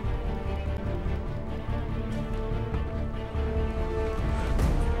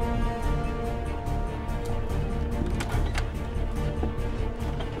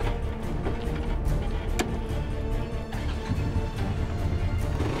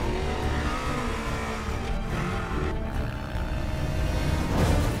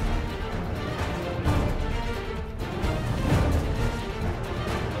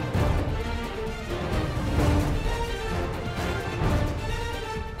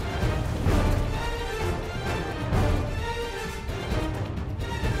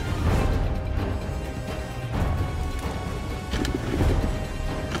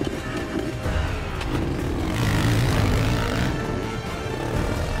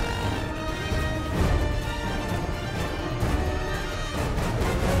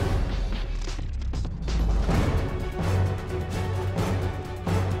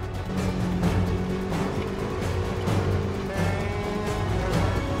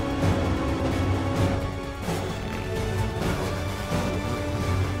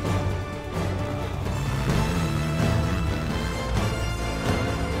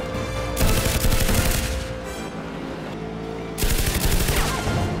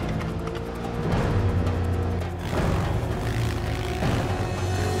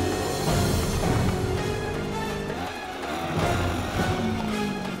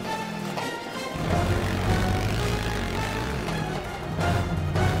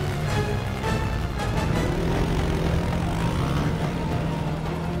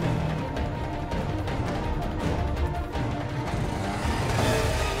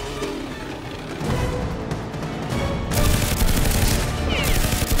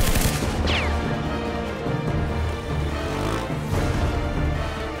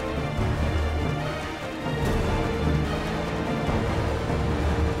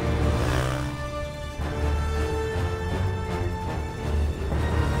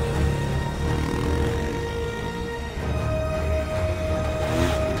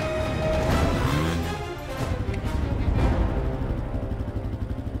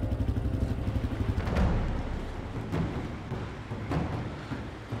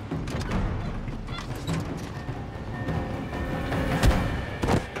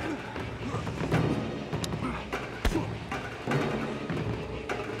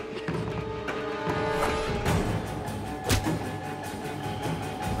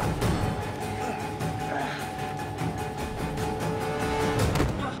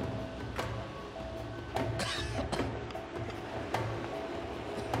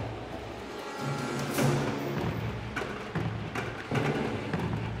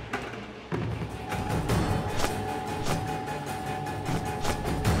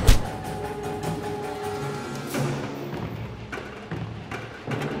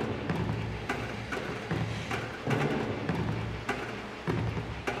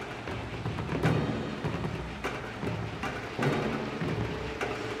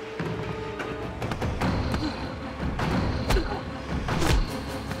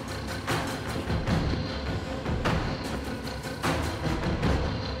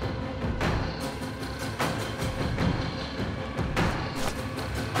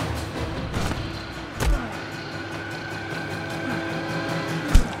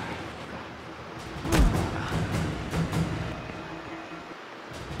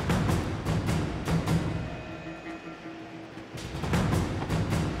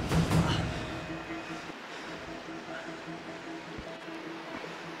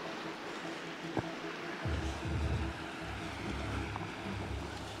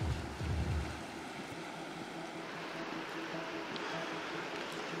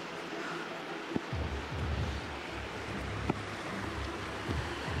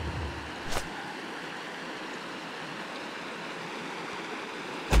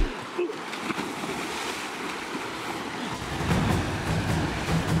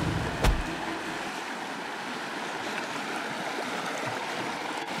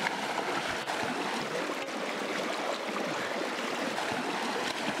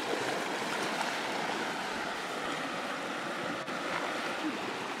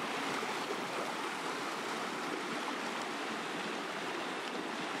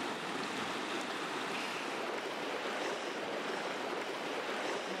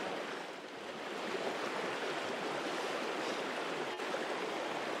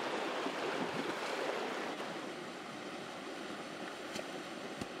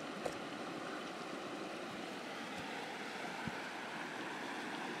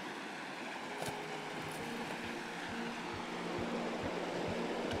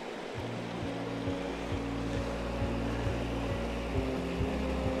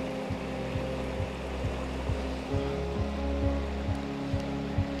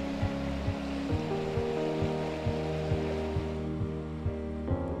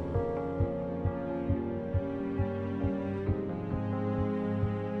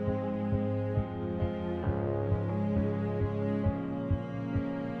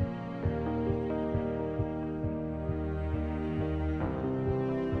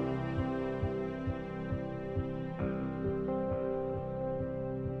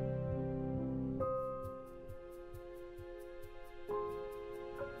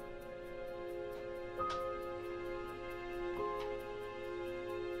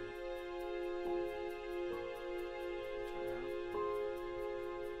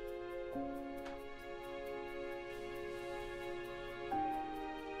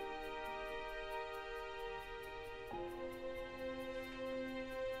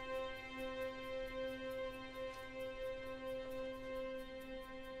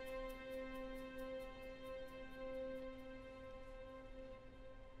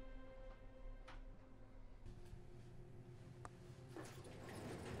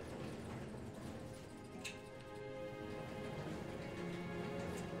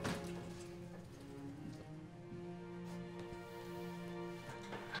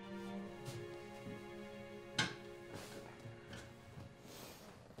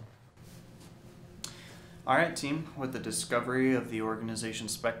 Alright, team. With the discovery of the organization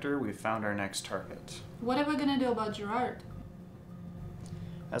Spectre, we've found our next target. What are we gonna do about Gerard?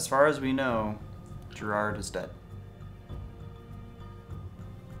 As far as we know, Gerard is dead.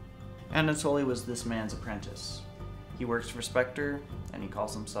 Anatoly was this man's apprentice. He works for Spectre, and he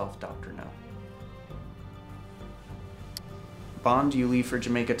calls himself Dr. No. Bond, you leave for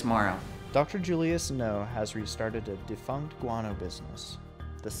Jamaica tomorrow. Dr. Julius No has restarted a defunct guano business.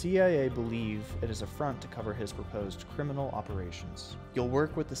 The CIA believe it is a front to cover his proposed criminal operations. You'll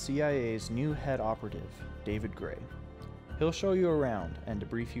work with the CIA's new head operative, David Gray. He'll show you around and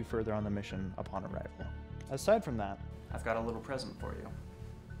debrief you further on the mission upon arrival. Aside from that, I've got a little present for you.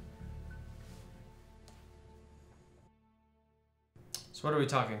 So what are we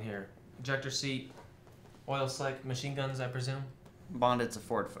talking here? Ejector seat, oil slick, machine guns, I presume? Bond, it's a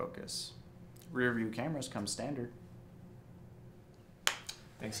Ford Focus. Rear view cameras come standard.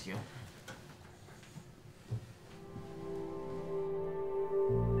 Thanks, Q.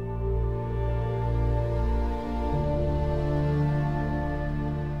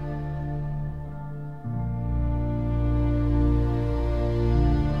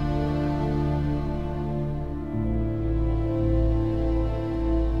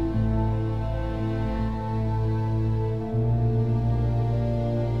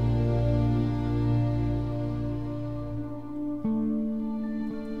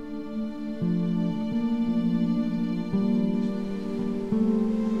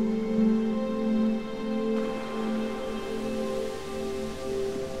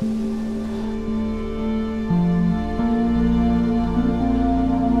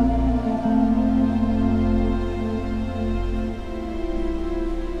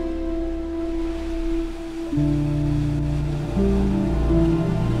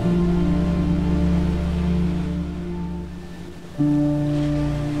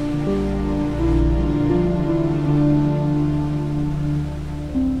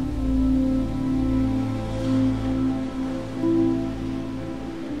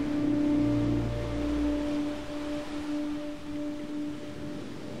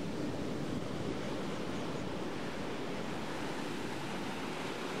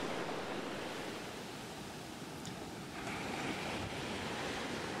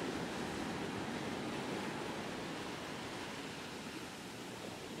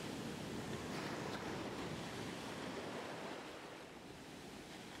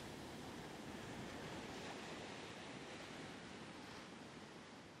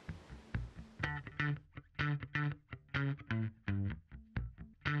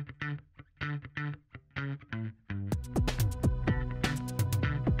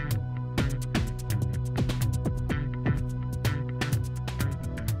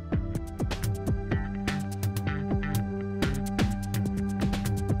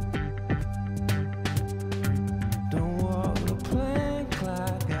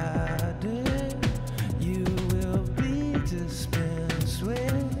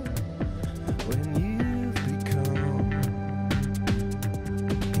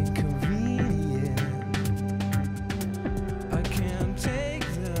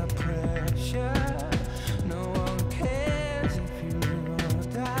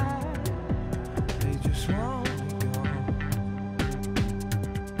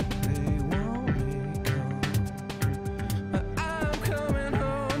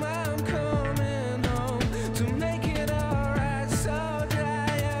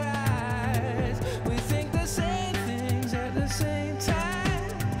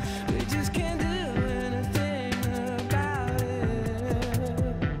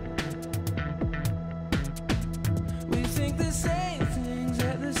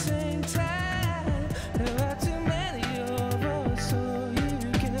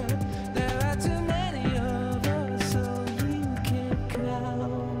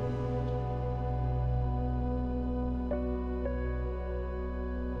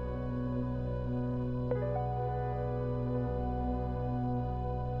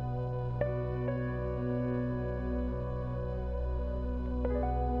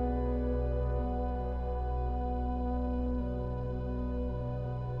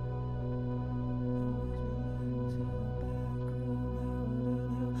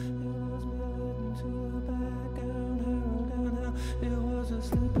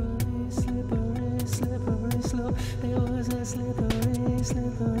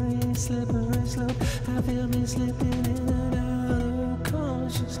 slippery slope. I feel me slipping in and out of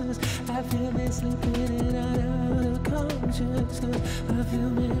consciousness. I feel me slipping in and out of consciousness. I feel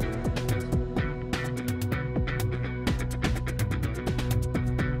me.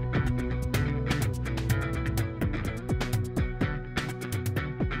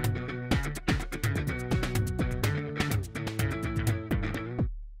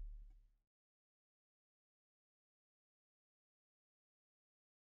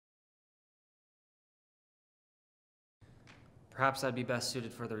 Perhaps I'd be best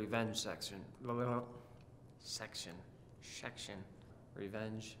suited for the revenge section.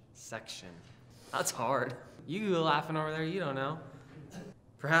 Revenge section. That's hard. You laughing over there, you don't know.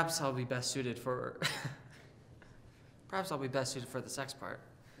 Perhaps I'll be best suited for... Perhaps I'll be best suited for the sex part.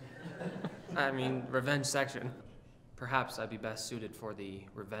 I mean, revenge section. Perhaps I'd be best suited for the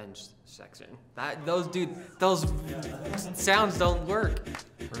revenge section. Those sounds don't work.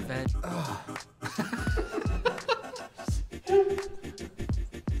 Revenge.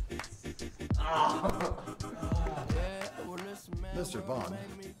 Mr. Vaughn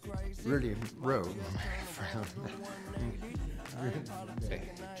really wrote. Hey,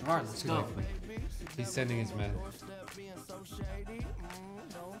 Jamar, let's go. He's sending his men.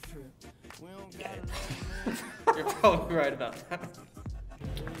 You're probably right about that.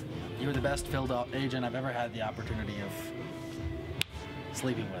 You were the best field agent I've ever had the opportunity of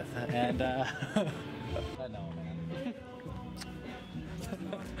sleeping with, and I know, man.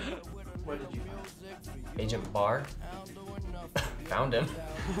 What did you find? Agent Barr? Found him.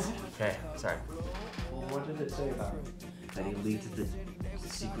 Okay, sorry. Well, what did it say about him? That he leaked the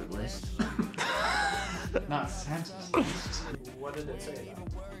secret list. Not census list. What did it say about him?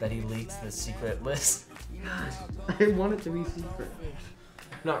 That he leaked the secret list. I want it to be secret.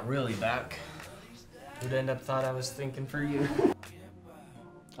 Not really, Back. Who'd end up thought I was thinking for you?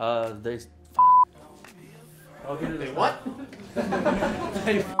 They. Okay, they what?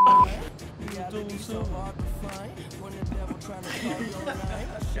 They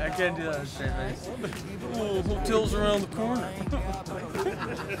I can't do that with a straight face. Oh, hotel's around the corner.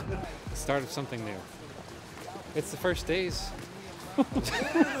 Start of something new. It's the first days. It's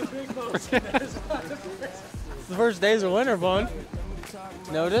the first days of winter, Vaughn.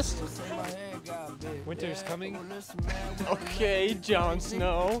 Noticed? Winter's coming. Okay, Jon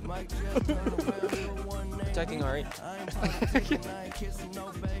Snow. Protecting Ari.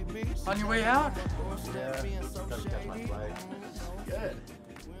 On your way out? Yeah, gotta catch my flight. Good.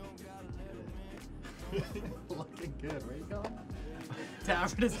 Looking good. Where you going?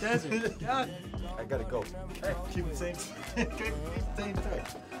 Tavernus Desert. Yeah. I gotta go. Okay, keep it same. Keep staying tight.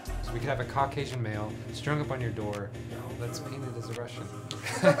 So we could have a Caucasian male strung up on your door that's painted as a Russian.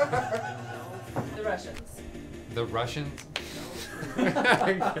 The Russians. The Russians?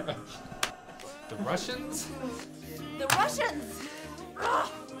 The Russians? The Russians! Ugh.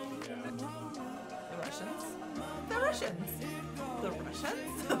 The Russians? The Russians! The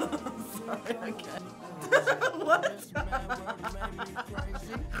Russians? Sorry, again. What?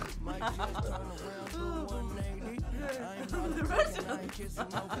 The Russians!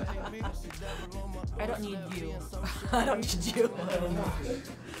 I don't need you. I don't need you.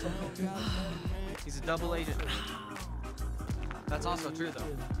 He's a double agent. That's also true,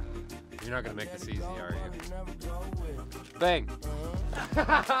 though. You're not gonna make this easy, are you? Bang!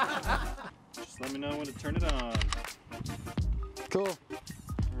 Just let me know when to turn it on. Cool.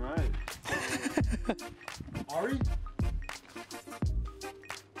 Alright. Ari?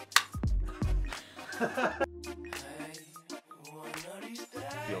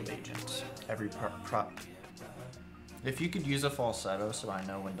 Field agent. Every prop. If you could use a falsetto so I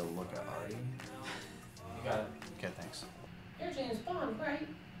know when to look at Ari. You got it. Okay, thanks. You're James Bond, right?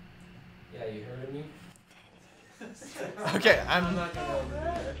 Yeah, you heard of me? Okay, I'm not gonna go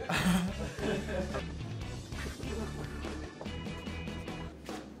there.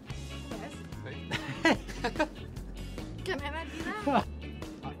 Can I not do that?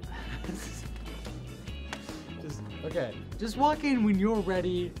 Okay, just walk in when you're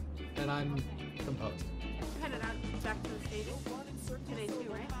ready and I'm composed. Headed out back to the stadium today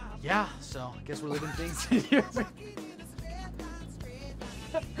too, right? Yeah, so I guess we're leaving things in here.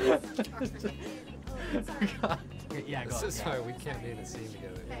 God. Okay, yeah, go This is on. why we can't be in a scene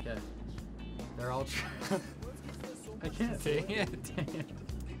together. Okay. They're all true. I can't. Dang it. Dang it.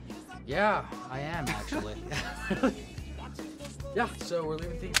 Yeah, I am actually. Yeah, so we're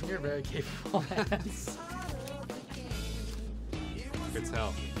leaving things in your very capable hands. Good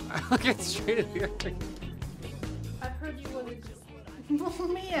tell. I'll get straight at here. I heard you were the Oh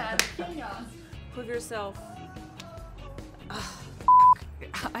man, hang on. Prove yourself.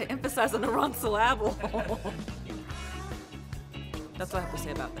 I emphasize on the wrong syllable. That's what I have to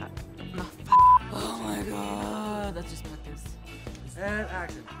say about that. Oh my god, that's just practice. And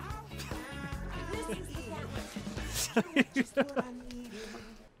action.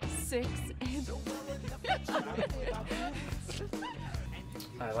 6 and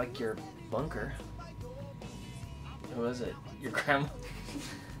I like your bunker. Who is it? Your grandma?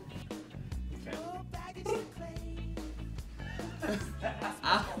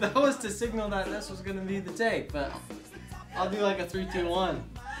 That was to signal that this was gonna be the take, but I'll do like a 3, 2, 1.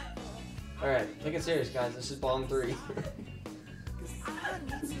 All right, take it serious, guys. This is bomb 3.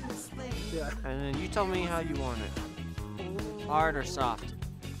 And then you tell me how you want it. Hard or soft?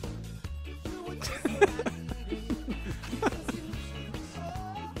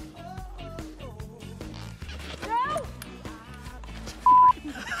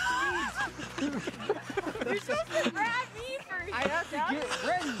 You're supposed to grab me first. I have to get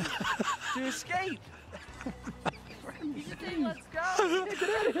ready to escape. You should say, let's go. Get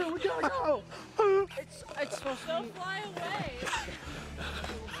out of here, we gotta go. It's supposed to Don't fly away.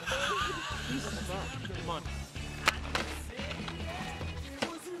 Come on.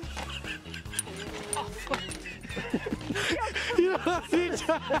 You don't need to.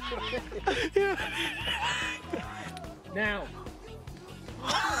 Now.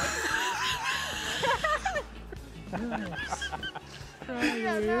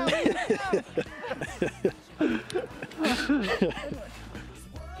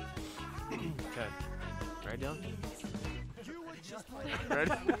 Okay. Ready, Dylan?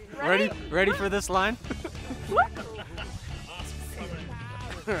 Ready for this line?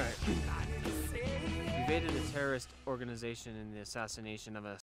 Alright. We evaded a terrorist organization in the assassination of a